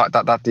bit, the fact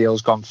that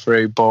deal's gone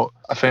through. But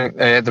I think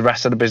the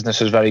rest of the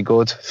business is very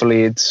good for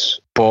Leeds.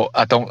 But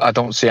I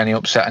don't see any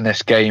upset in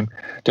this game.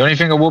 The only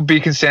thing I would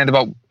be concerned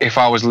about if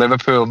I was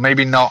Liverpool,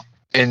 maybe not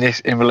in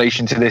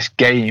relation to this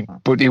game,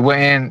 but they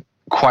weren't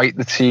quite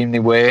the team they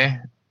were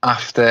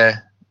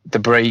after the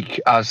break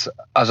as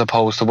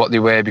opposed to what they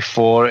were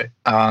before it.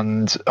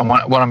 And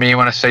what I mean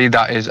when I say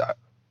that is,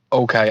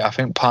 okay, I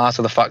think part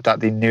of the fact that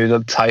they knew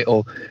the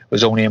title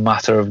was only a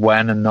matter of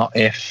when and not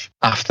if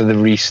after the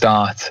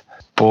restart.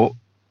 But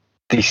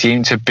they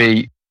seem to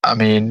be, I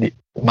mean,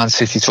 Man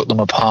City took them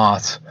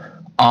apart.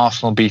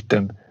 Arsenal beat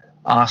them.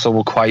 Arsenal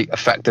were quite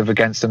effective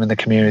against them in the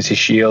Community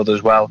Shield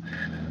as well.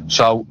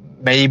 So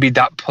maybe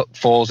that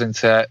falls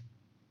into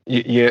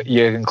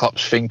Jurgen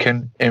Klopp's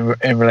thinking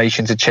in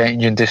relation to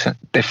changing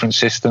different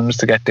systems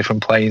to get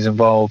different players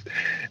involved.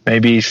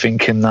 Maybe he's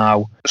thinking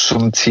now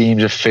some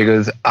teams have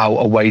figured out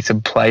a way to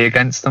play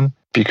against them,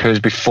 because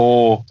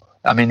before,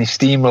 I mean, he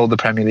steamrolled the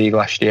Premier League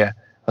last year,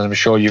 as I'm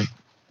sure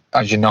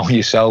as you know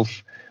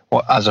yourself,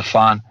 as a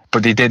fan,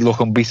 but they did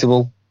look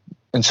unbeatable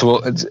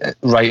until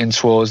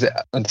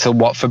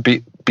Watford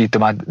beat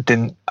them. I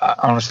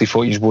honestly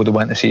thought you would have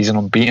went the season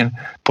unbeaten,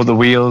 but the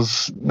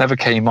wheels never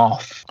came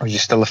off. You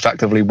still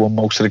effectively won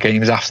most of the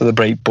games after the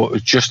break, but it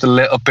was just a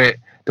little bit.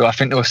 I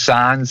think there were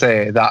signs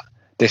there that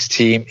this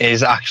team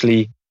is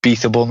actually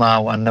beatable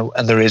now,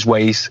 and there is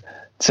ways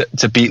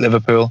to beat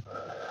Liverpool.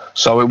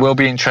 So it will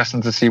be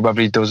interesting to see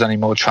whether he does any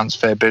more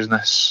transfer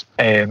business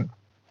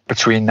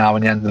between now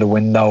and the end of the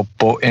window.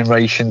 But in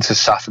relation to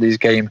Saturday's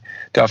game,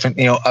 I think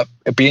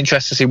it'd be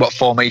interesting to see what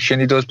formation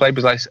he does play,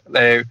 because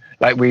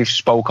like we've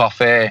spoke off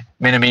here,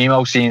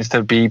 Minamino seems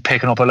to be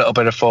picking up a little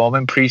bit of form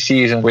in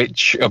pre-season,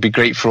 which will be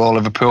great for all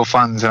Liverpool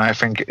fans, and I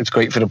think it's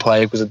great for the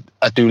player, because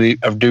I do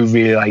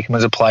really like him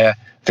as a player.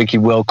 I think he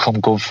will come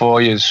good for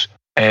you.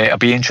 It'll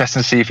be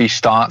interesting to see if he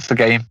starts the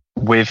game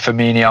with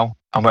Firmino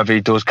and whether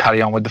he does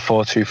carry on with the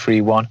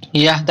 4-2-3-1.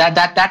 Yeah,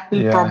 that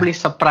will probably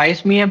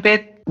surprise me a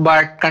bit.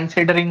 But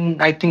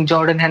considering, I think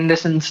Jordan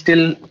Henderson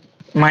still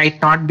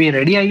might not be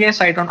ready, I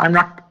guess. I'm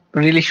not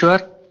really sure.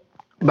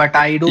 But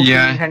I do feel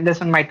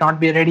Henderson might not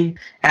be ready,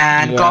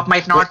 and Klopp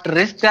might not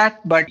risk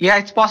that. But yeah,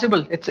 it's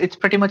possible. It's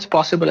pretty much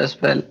possible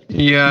as well.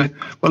 Yeah.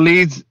 Well,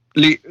 Leeds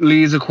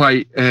are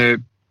quite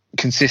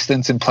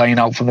consistent in playing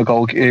out from the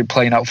goal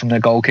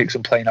kicks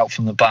and playing out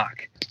from the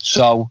back.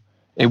 So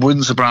it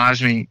wouldn't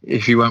surprise me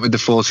if he went with the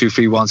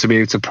 4-2-3-1 to be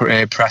able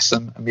to press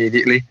them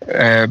immediately.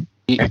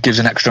 It gives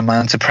an extra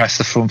man to press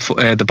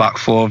the back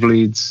four of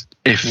Leeds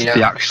if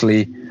they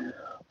actually.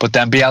 But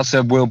then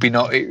Bielsa will be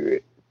not.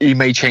 He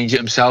may change it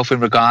himself in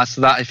regards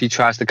to that if he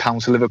tries to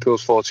counter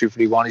Liverpool's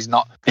 4-2-3-1. He's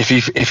not. If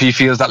he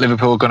feels that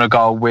Liverpool are going to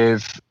go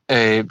with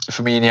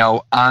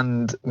Firmino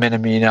and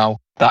Minamino,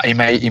 that he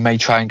may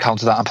try and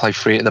counter that and play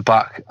three at the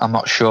back. I'm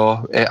not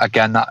sure.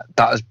 Again,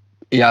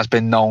 he has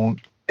been known.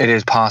 It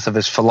is part of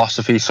his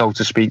philosophy, so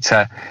to speak.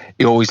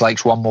 He always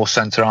likes one more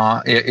centre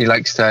arm. He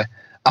likes to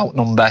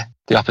outnumber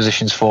the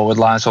opposition's forward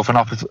line. So if an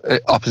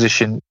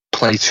opposition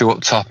play two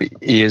up top,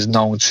 he is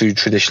known to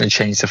traditionally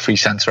change to three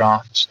centre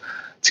arms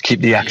to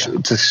keep the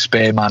to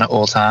spare man at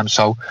all times.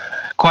 So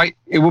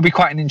it will be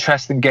quite an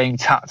interesting game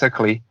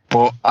tactically,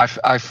 but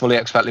I fully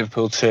expect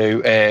Liverpool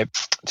to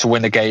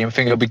win the game. I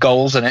think it'll be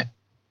goals in it.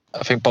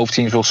 I think both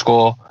teams will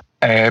score,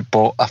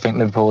 but I think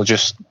Liverpool will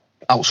just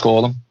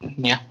outscore them.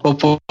 Yeah,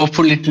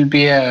 hopefully it will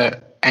be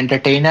a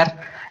entertainer,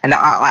 and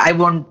I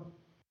won't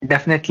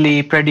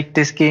definitely predict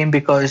this game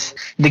because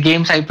the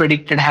games I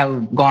predicted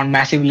have gone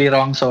massively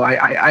wrong, so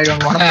I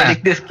don't want to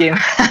predict this game.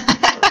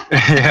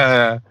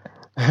 Yeah.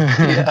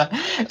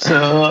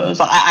 So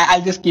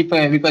I'll just keep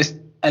because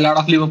a lot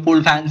of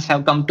Liverpool fans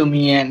have come to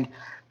me and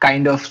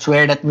kind of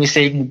sweared at me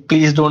saying,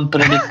 please don't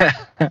predict.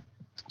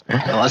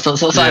 So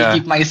I'll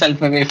keep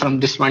myself away from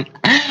this one.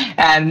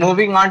 And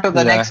moving on to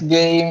the next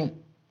game,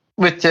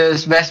 which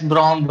is West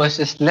Brom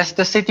versus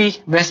Leicester City.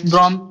 West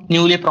Brom,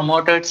 newly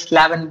promoted,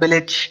 Slaven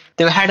Bilic.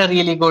 They've had a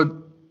really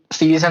good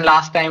season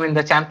last time in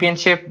the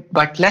championship,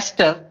 but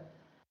Leicester,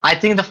 I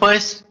think the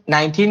first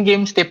 19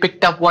 games they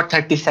picked up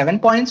 37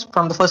 points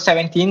from the first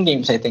 17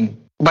 games, I think.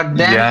 But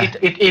then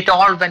it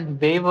all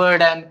went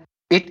wayward, and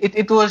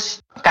it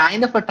was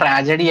kind of a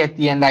tragedy at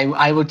the end.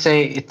 I would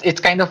say it's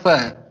kind of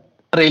a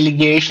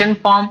relegation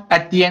form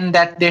at the end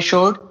that they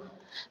showed,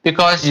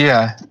 because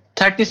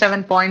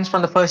 37 points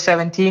from the first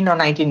 17 or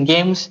 19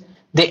 games,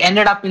 they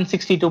ended up in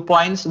 62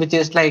 points, which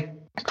is like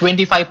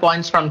 25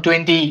 points from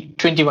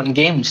 21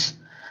 games,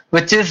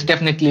 which is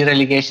definitely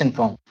relegation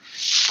form.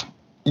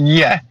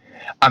 Yeah,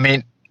 I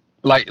mean,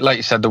 like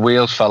you said, the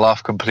wheels fell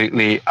off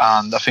completely,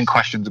 and I think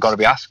questions have got to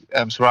be asked.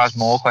 I'm surprised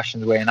more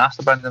questions were being asked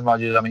of Brendan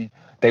Rodgers. I mean,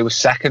 they were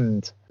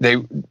second. They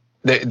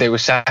were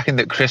second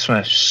at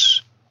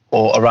Christmas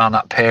or around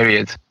that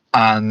period,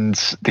 and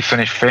they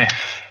finished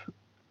fifth.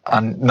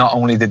 And not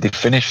only did they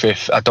finish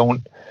fifth,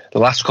 the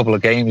last couple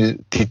of games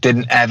they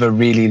didn't ever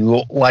really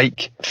look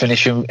like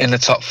finishing in the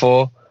top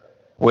four,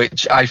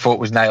 which I thought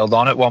was nailed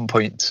on at one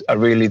point. I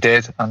really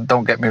did. And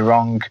don't get me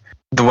wrong,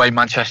 the way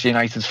Manchester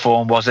United's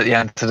form was at the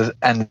end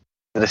of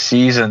the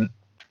season,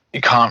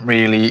 you can't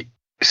really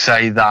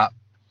say that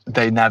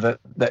they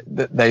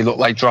looked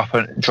like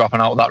dropping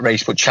out of that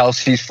race. But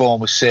Chelsea's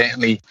form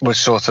was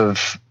sort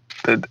of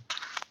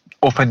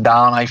up and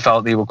down. I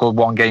felt they were good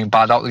one game,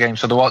 bad out the game.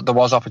 So there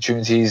was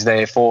opportunities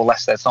there for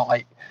Leicester. It's not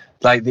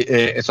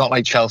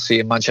like Chelsea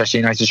and Manchester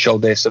United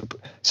showed their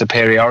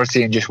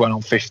superiority and just went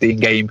on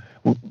 15-game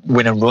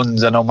winning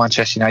runs. I know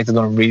Manchester United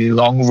on a really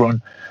long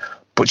run,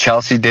 but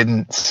Chelsea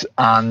didn't.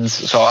 And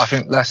so I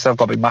think Leicester have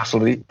got to be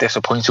massively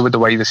disappointed with the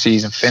way the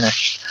season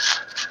finished.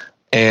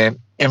 In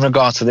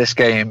regard to this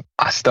game,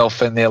 I still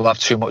think they'll have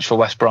too much for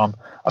West Brom.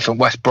 I think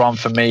West Brom,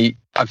 for me,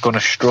 are going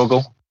to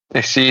struggle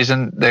this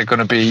season. They're going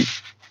to be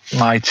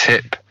my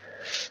tip.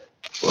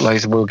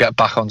 We'll get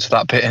back onto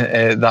that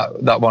bit,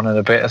 that one in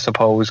a bit, I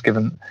suppose,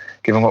 given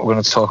what we're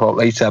going to talk about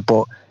later.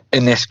 But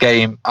in this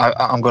game,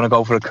 I'm going to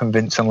go for a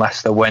convincing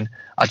Leicester win.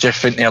 I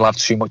just think they'll have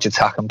too much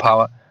attacking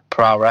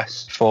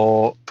prowess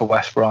for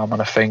West Brom,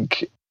 and I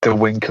think they'll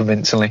win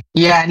convincingly.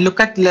 Yeah, and look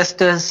at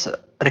Leicester's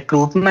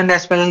recruitment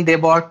as well. They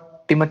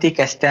bought Timothy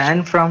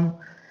Castagne from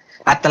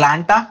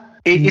Atalanta.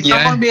 It's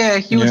not going to be a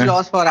huge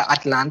loss for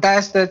Atlanta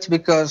as such,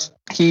 because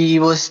he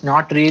was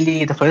not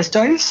really the first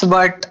choice,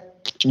 but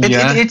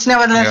it's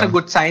nevertheless a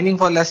good signing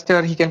for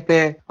Leicester. He can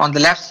play on the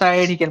left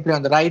side, he can play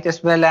on the right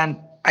as well, and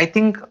I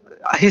think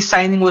his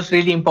signing was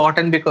really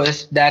important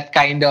because that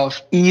kind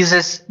of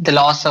eases the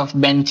loss of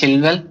Ben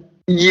Chilwell.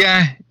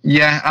 Yeah.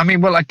 I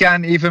mean, well,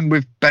 again, even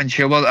with Ben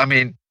Chilwell, I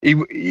mean,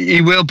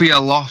 he will be a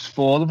loss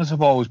for them, I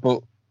suppose,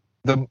 but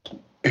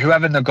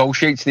whoever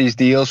negotiates these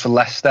deals for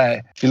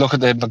Leicester, if you look at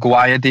the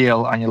Maguire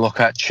deal and you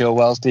look at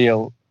Chilwell's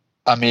deal,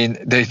 I mean,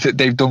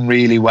 they've done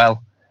really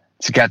well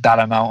to get that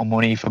amount of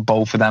money for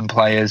both of them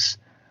players.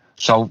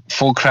 So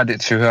full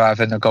credit to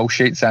whoever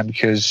negotiates them,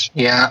 because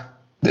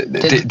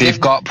they've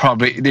got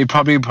probably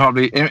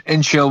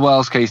in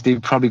Chilwell's case,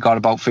 they've probably got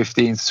about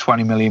 15 to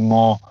 20 million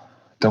more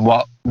than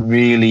what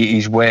really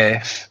he's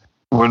worth.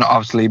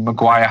 Obviously,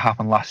 Maguire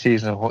happened last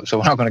season, so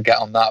we're not going to get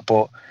on that,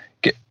 but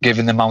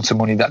given the amount of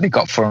money that they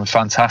got for him,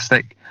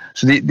 fantastic.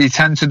 So they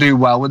tend to do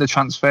well with the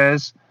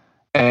transfers.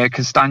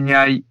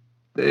 Castagne,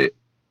 the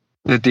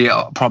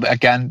deal probably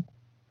again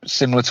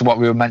similar to what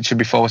we were mentioned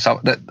before. So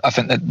that I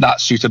think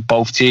that suited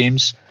both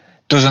teams.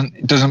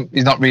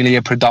 He's not really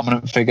a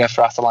predominant figure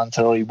for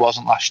Atalanta, or he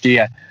wasn't last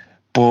year,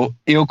 but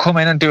he'll come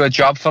in and do a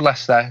job for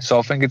Leicester. So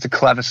I think it's a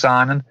clever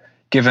signing,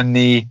 given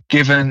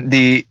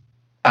the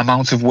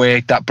amount of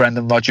work that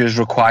Brendan Rodgers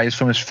requires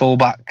from his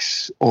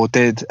fullbacks, or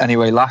did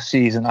anyway last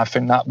season. I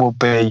think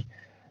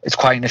it's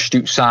quite an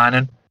astute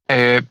signing.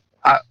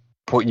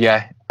 But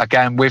yeah,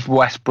 again with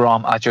West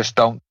Brom, I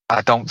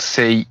don't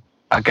see.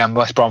 Again,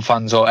 West Brom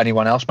fans or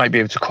anyone else might be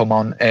able to come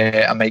on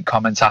and make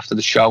comments after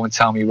the show and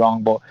tell me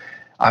wrong, but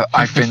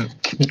I think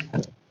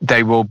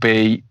they will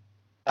be.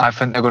 I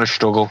think they're going to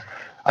struggle.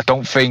 I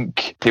don't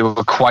think they were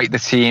quite the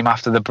team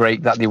after the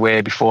break that they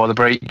were before the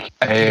break.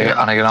 And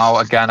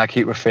I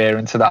keep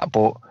referring to that,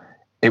 but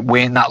it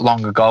weren't that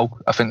long ago.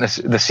 I think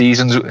the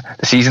season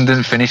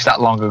didn't finish that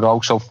long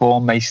ago, so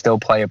form may still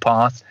play a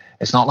part.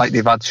 It's not like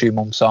they've had 2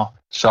 months off.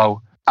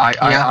 So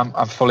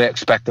I'm fully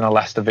expecting a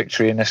Leicester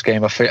victory in this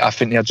game. I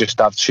think they'll just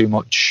have too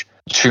much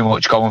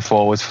going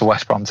forward for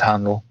West Brom to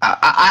handle.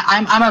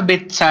 I'm a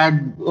bit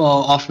sad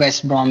of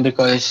West Brom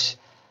because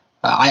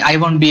I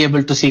won't be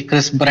able to see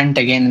Chris Brunt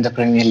again in the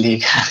Premier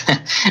League.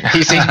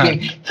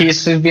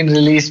 he's been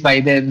released by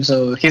them,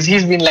 so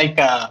he's been like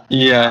a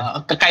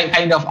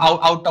kind of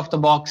out of the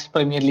box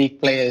Premier League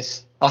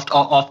players of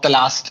the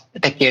last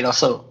decade or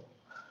so.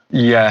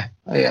 Yeah.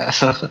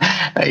 So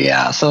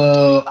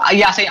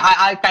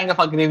I kind of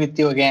agree with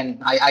you again.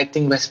 I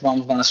think West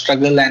Brom's going to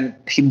struggle, and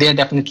they're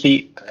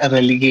definitely a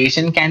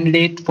relegation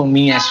candidate for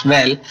me as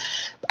well.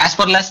 As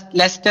for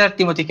Leicester,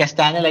 Timothy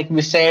Castagne, like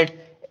we said,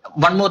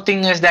 one more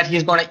thing is that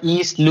he's going to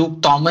ease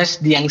Luke Thomas,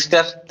 the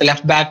youngster, the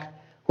left back,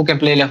 who can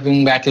play left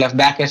wing back, left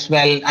back as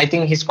well. I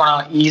think he's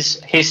going to ease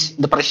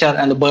the pressure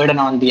and the burden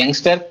on the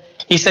youngster.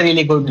 He's a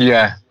really good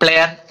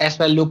player as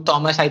well. Luke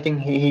Thomas, I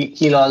think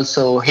he'll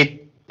also hit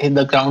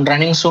the ground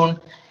running soon.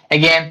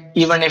 Again,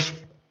 even if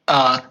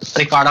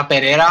Ricardo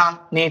Pereira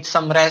needs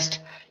some rest,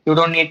 you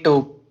don't need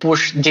to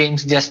push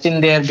James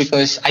Justin there,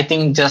 because I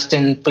think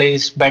Justin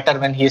plays better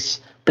when he's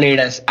played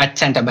at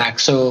centre back.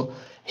 So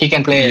he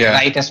can play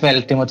right as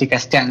well, Timothy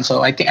Castagne.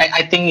 So I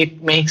think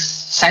it makes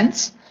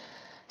sense.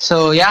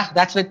 So yeah,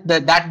 that's with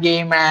that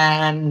game.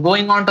 And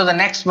going on to the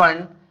next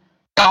one,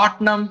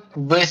 Tottenham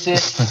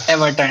versus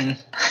Everton.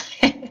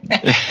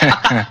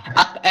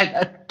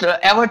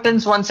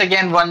 Everton's once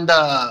again won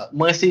the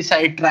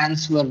Merseyside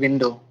transfer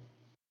window.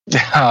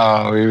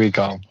 Oh, here we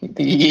go.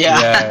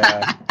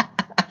 Yeah.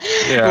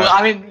 Well,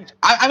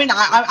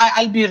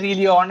 I'll be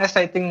really honest.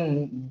 I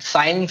think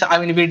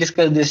signings. We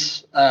discussed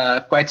this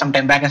quite some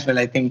time back as well.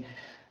 I think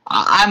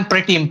I'm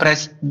pretty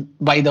impressed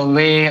by the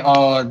way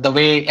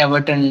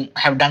Everton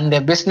have done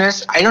their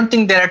business. I don't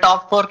think they're a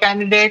top 4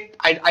 candidate.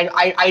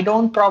 I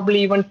don't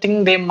probably even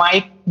think they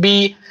might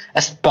be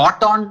a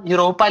spot on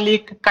Europa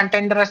League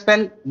contender as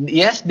well.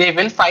 Yes, they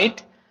will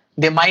fight.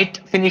 They might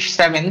finish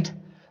 7th,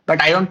 but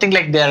I don't think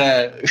like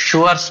they're a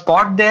sure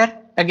spot there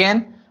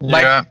again.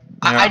 But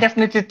I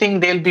definitely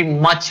think they'll be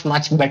much,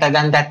 much better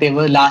than that they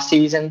were last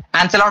season.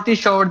 Ancelotti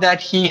showed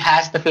that he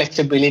has the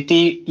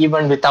flexibility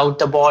even without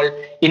the ball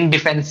in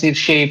defensive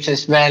shapes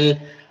as well.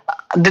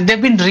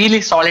 They've been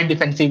really solid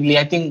defensively.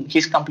 I think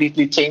he's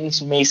completely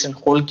changed Mason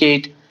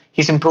Holgate.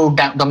 He's improved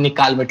Dominic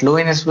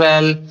Calvert-Lewin as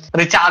well.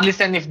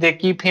 Richarlison, if they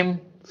keep him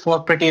for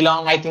pretty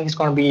long, I think he's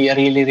going to be a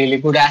really, really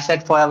good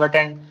asset for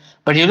Everton.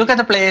 But you look at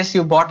the players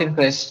you bought in,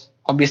 Chris.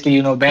 Obviously,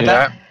 you know better.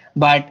 Yeah.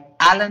 But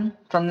Alan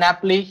from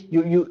Napoli,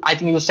 I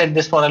think you said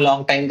this for a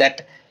long time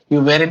that you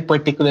weren't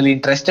particularly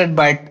interested.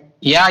 But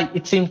yeah,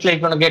 it seems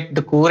like you're going to get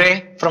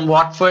Doucouré from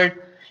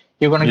Watford.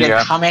 You're going to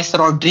get James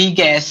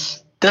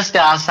Rodriguez, the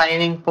star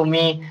signing for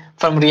me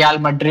from Real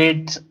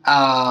Madrid.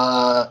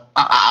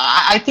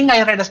 I think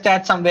I read a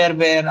stat somewhere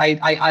where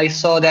I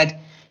saw that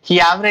he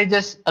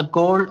averages a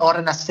goal or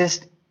an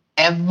assist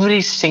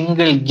every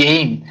single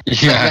game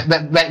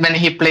when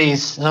he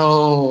plays.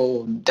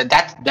 So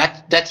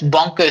that's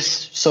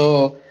bonkers.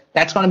 So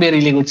that's going to be a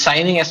really good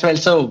signing as well.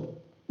 So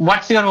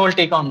what's your whole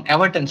take on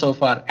Everton so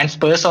far? And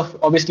Spurs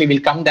obviously will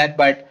come that,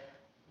 but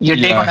your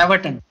take on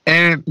Everton?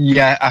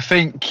 I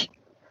think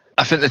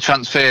the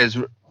transfers,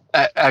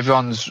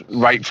 everyone's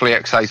rightfully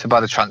excited by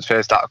the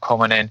transfers that are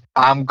coming in.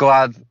 I'm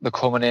glad they're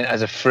coming in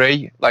as a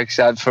free. Like I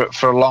said,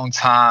 for a long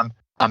time,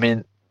 I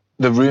mean,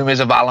 the rumours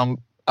of Alan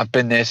have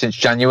been there since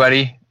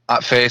January.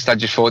 At first, I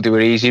just thought they were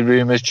easy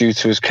rumours due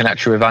to his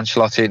connection with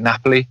Ancelotti at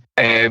Napoli.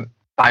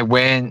 I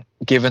weren't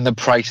given the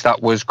price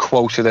that was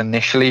quoted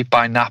initially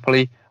by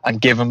Napoli,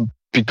 and given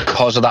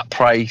because of that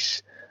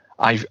price,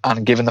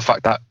 and given the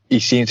fact that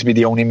he seemed to be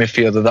the only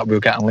midfielder that we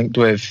were getting linked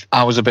with,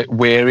 I was a bit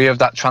wary of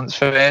that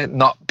transfer.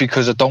 Not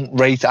because I don't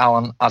rate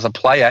Alan as a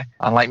player,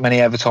 and like many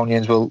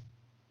Evertonians will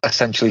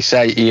essentially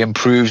say, he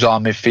improves our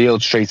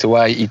midfield straight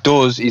away. He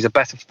does. He's a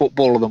better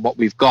footballer than what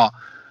we've got.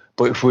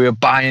 But if we were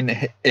buying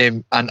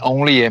him and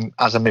only him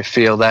as a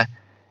midfielder,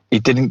 he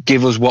didn't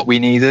give us what we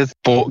needed.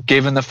 But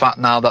given the fact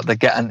now that they're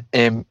getting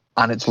him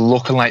and it's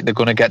looking like they're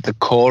going to get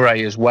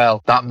Doucouré as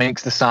well. That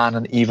makes the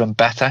signing even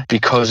better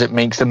because it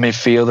makes the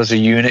midfield as a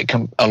unit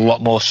a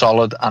lot more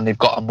solid, and they've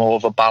got more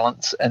of a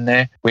balance in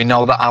there. We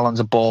know that Alan's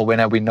a ball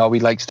winner. We know he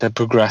likes to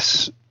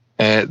progress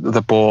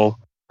the ball,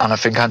 and I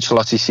think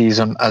Ancelotti sees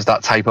him as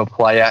that type of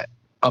player,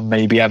 and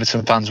maybe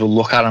Everton fans will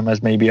look at him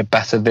as maybe a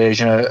better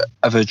version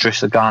of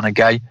Idrissa Gana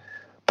Gueye.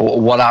 But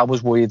what I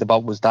was worried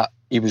about was that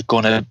he was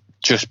going to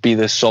just be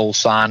the sole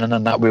signing,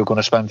 and that we were going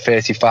to spend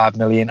 35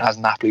 million as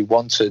Napoli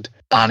wanted,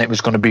 and it was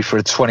going to be for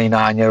a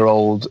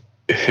 29-year-old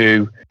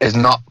who is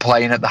not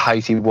playing at the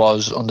height he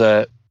was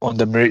under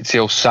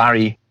Maurizio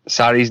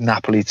Sarri's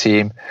Napoli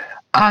team,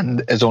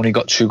 and has only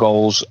got 2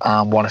 goals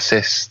and 1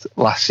 assist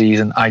last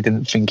season. I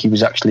didn't think he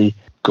was actually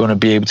going to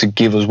be able to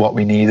give us what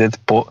we needed,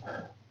 but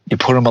you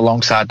put him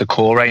alongside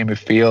Doucouré in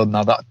midfield.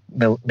 Now that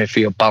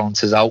midfield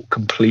balances out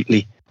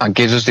completely and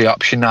gives us the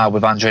option now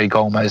with Andre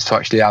Gomez to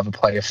actually have a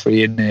player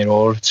free in there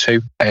or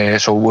 2.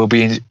 So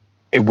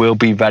it will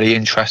be very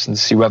interesting to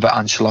see whether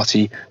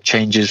Ancelotti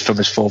changes from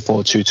his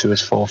 4-4-2 to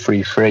his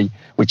 4-3-3,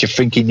 which I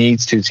think he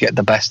needs to get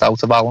the best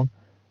out of Alan,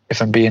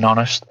 if I'm being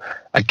honest.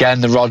 Again,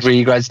 the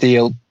Rodriguez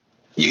deal,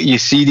 you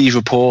see these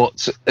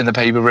reports in the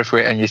paper,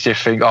 Riffwit, and you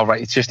just think, all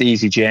right, it's just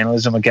easy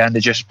journalism. Again,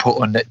 they're just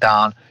putting it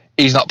down.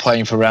 He's not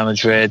playing for Real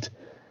Madrid.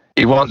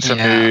 He wants to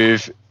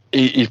move.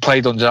 He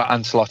played under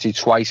Ancelotti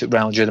twice at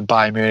Real Madrid and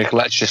Bayern Munich.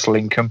 Let's just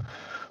link him.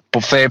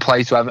 But fair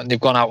play to Everton. They've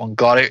gone out and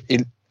got it.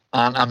 And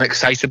I'm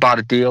excited about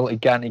the deal.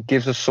 Again, it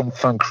gives us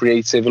something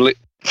creatively,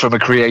 from a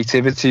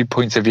creativity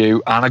point of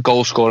view and a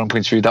goal scoring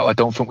point of view that I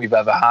don't think we've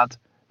ever had.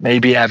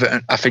 Maybe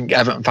Everton. I think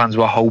Everton fans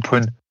were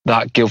hoping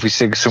that Gylfi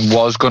Sigurdsson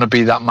was going to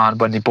be that man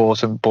when they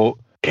bought him. But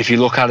if you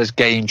look at his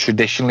game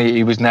traditionally,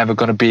 he was never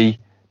going to be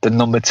the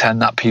number 10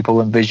 that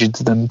people envisioned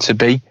them to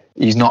be.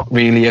 He's not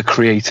really a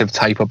creative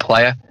type of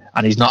player,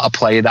 and he's not a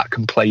player that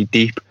can play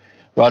deep.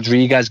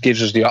 Rodriguez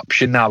gives us the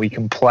option now. He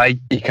can play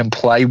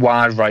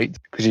wide right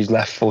because he's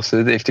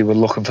left-footed if they were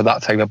looking for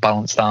that type of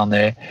balance down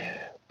there.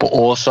 But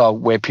also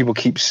where people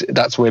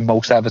that's where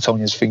most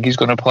Evertonians think he's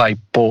going to play.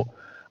 But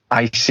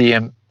I see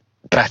him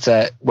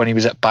better when he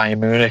was at Bayern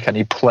Munich, and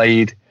he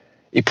played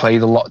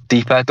a lot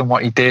deeper than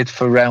what he did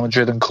for Real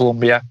Madrid and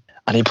Colombia.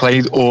 And he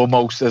played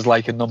almost as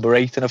like a number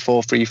 8 in a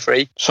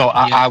 4-3-3. So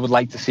I would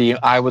like to see him.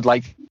 I would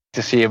like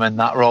to see him in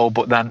that role,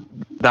 but then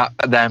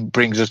that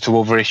brings us to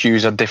other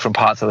issues on different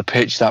parts of the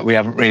pitch that we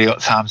haven't really got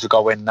time to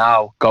go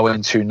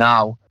into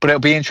now. But it'll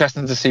be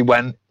interesting to see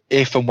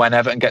if and when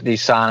Everton get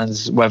these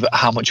signings,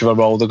 how much of a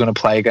role they're going to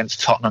play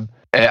against Tottenham.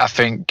 I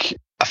think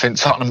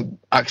Tottenham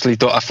actually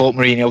I thought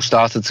Mourinho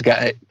started to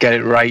get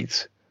it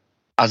right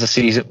as the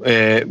season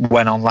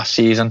went on last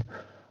season.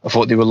 I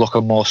thought they were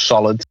looking more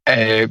solid.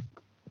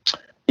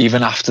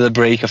 Even after the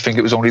break, I think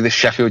it was only the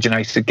Sheffield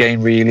United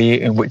game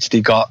really in which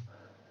they got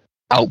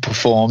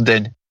outperformed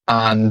in.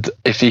 And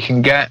if you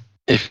can get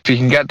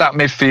that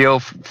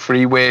midfield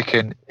free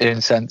working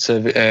in sense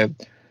of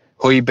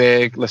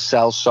Højbjerg, Lo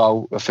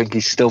Celso, I think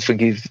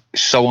he's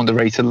so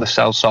underrated, Lo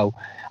Celso.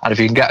 And if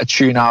you can get a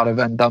tune out of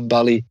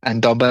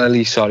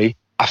Ndombele,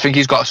 I think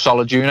he's got a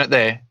solid unit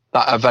there,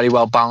 that a very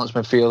well balanced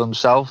midfield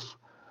himself.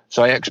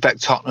 So I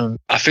expect Tottenham.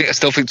 I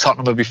still think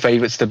Tottenham will be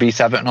favourites to beat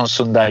Everton on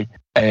Sunday.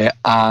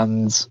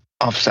 And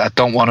obviously I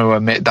don't want to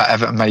admit that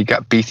Everton may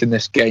get beat in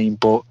this game,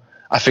 but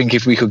I think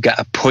if we could get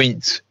a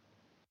point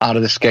out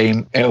of this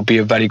game, it'll be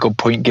a very good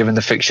point given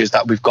the fixtures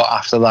that we've got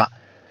after that.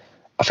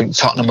 I think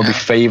Tottenham will be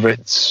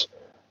favourites.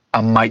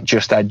 I might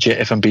just edge it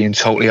if I'm being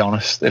totally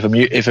honest.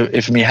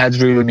 If my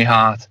head's ruling my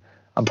heart,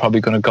 I'm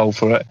probably going to go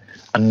for it,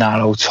 a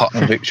narrow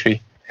Tottenham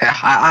victory.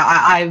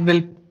 I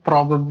will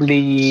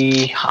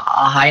probably.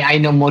 I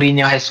know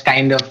Mourinho is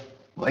kind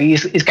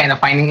of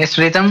finding his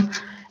rhythm,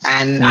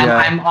 and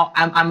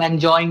I'm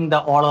enjoying the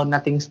all or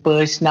nothing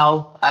Spurs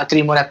now.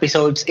 3 more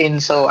episodes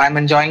in, so I'm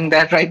enjoying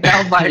that right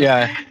now. But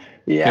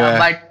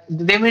but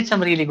they made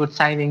some really good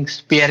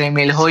signings.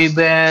 Pierre-Emile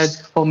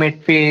Højbjerg for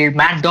midfield.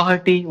 Matt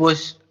Doherty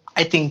was,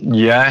 I think,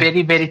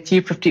 very, very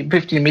cheap.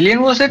 50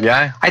 million was it?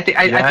 Yeah. I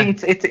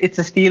think it's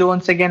a steal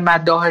once again,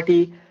 Matt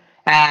Doherty.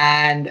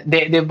 And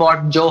they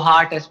bought Joe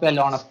Hart as well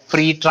on a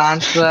free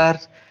transfer.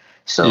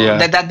 So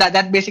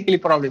that basically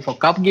probably for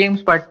cup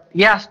games, but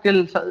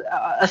still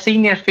a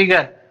senior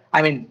figure.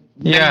 I mean,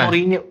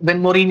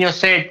 when Mourinho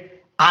said,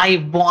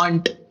 "I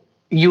want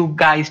you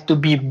guys to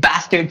be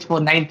bastards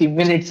for 90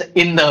 minutes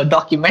in the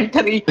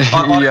documentary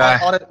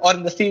or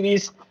in the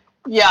series,"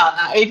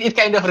 it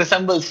kind of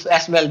resembles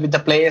as well with the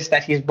players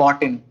that he's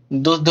bought in.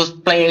 Those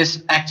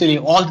players, actually,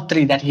 all the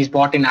 3 that he's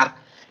bought in are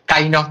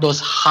kind of those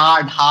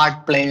hard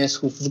players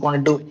who's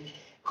going to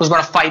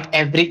fight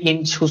every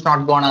inch, who's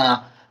not going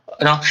to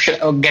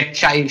get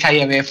shy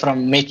away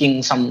from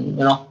making some,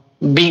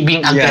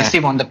 being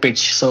aggressive on the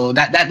pitch. So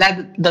that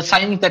the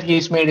signings that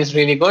he's made is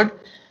really good,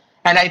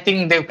 and I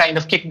think they've kind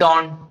of kicked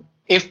on.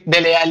 If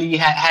Dele Alli,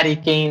 Harry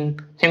Kane,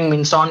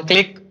 Heung-min Son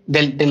click,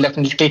 they'll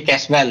definitely click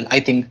as well, I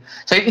think.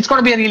 So it's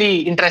going to be a really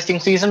interesting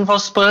season for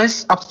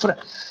Spurs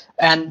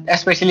and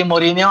especially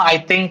Mourinho. I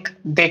think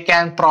they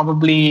can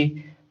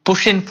probably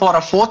pushing for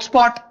a fourth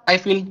spot, I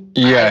feel.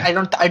 Yeah.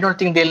 I don't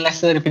think they'll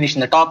necessarily finish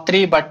in the top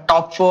 3, but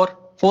top 4,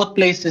 fourth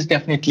place is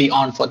definitely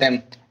on for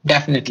them.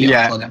 Definitely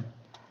on for them.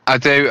 I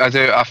do.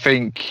 I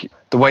think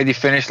the way they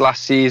finished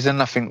last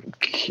season, I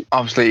think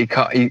obviously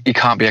he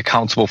can't be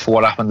accountable for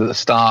what happened at the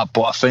start.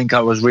 But I think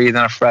I was reading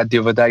a thread the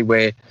other day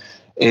where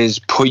his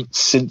points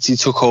since he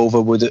took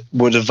over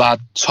would have had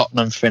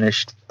Tottenham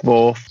finished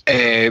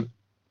 4th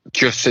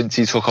just since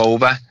he took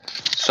over.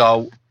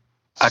 So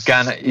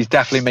again, he's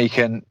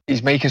definitely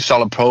making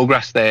solid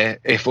progress there,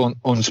 if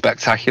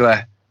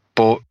unspectacular.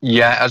 But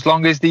yeah, as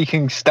long as he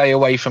can stay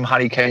away from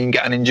Harry Kane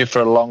getting injured for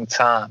a long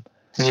time.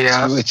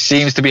 Yeah, it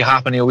seems to be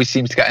happening. He always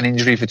seems to get an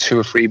injury for 2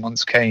 or 3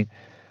 months, Kane.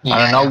 Yeah.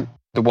 And I know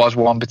there was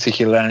one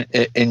particular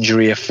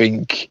injury, I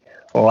think,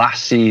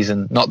 last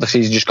season, not the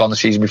season just gone, the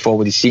season before,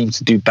 where he seemed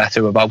to do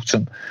better about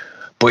him.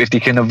 But if they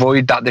can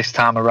avoid that this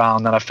time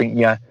around, then I think,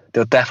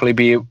 they'll definitely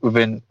be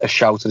within a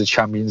shout of the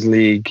Champions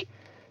League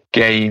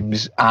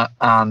games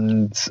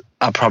and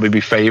I'll probably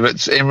be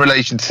favourites. In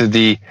relation to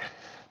the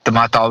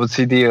Matt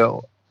Doherty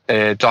deal,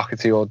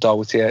 Doherty or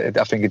Doherty, I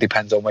think it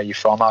depends on where you're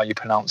from, how you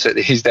pronounce it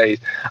these days.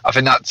 I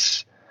think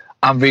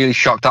I'm really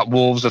shocked that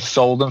Wolves have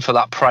sold him for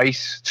that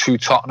price to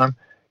Tottenham,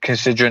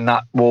 considering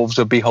that Wolves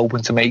would be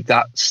hoping to make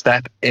that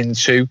step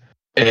into,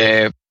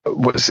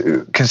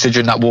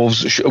 considering that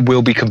Wolves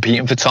will be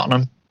competing for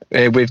Tottenham,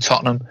 with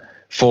Tottenham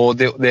for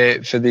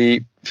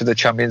the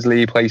Champions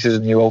League places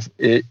and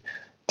the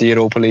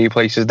Europa League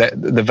places.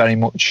 They're very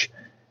much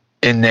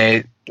in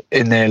their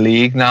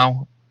league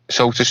now,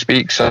 so to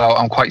speak. So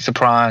I'm quite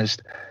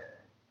surprised,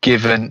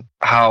 given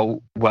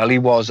how well he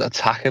was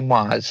attacking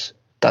wise,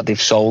 that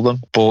they've sold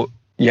him. But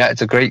yeah,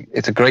 it's a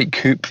great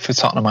coup for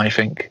Tottenham, I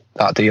think,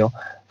 that deal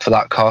for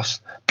that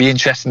cost. Be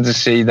interesting to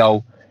see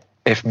though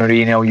if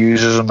Mourinho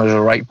uses him as a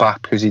right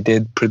back, because he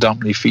did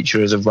predominantly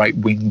feature as a right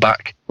wing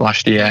back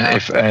last year. Yeah.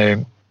 If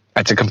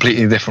it's a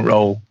completely different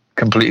role.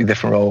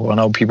 I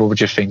know people would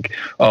just think,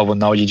 oh well,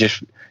 no, you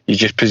just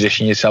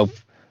position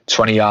yourself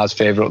 20 yards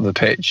further up the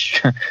pitch.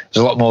 There's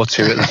a lot more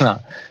to it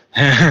than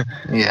that.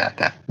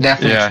 Yeah,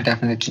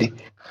 definitely.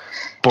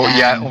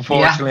 But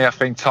unfortunately, I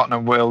think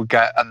Tottenham will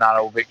get a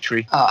narrow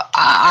victory.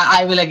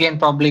 I will again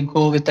probably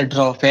go with a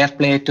draw. Fair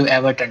play to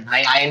Everton.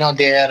 I know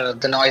they're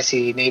the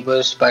noisy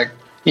neighbours, but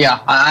yeah,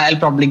 I'll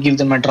probably give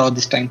them a draw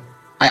this time.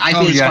 I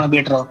feel it's going to be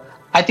a draw.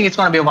 I think it's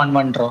going to be a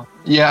 1-1 draw.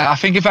 Yeah, I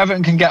think if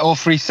Everton can get all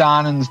 3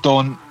 signings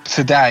done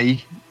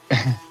today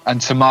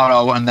and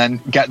tomorrow, and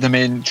then get them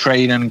in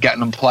training and getting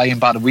them playing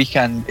by the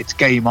weekend, it's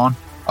game on.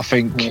 I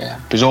think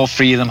because all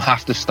 3 of them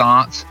have to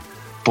start.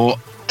 But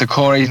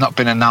Decore's not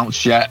been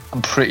announced yet.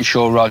 I'm pretty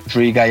sure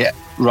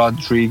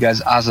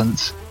Rodriguez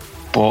hasn't.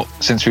 But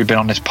since we've been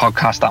on this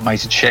podcast, that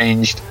might have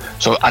changed.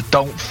 So I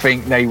don't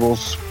think they will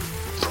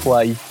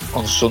play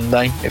on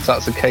Sunday, if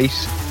that's the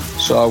case.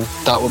 So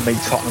that would make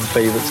Tottenham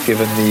favourites,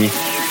 given the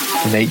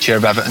nature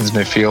of Everton's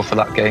midfield for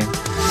that game.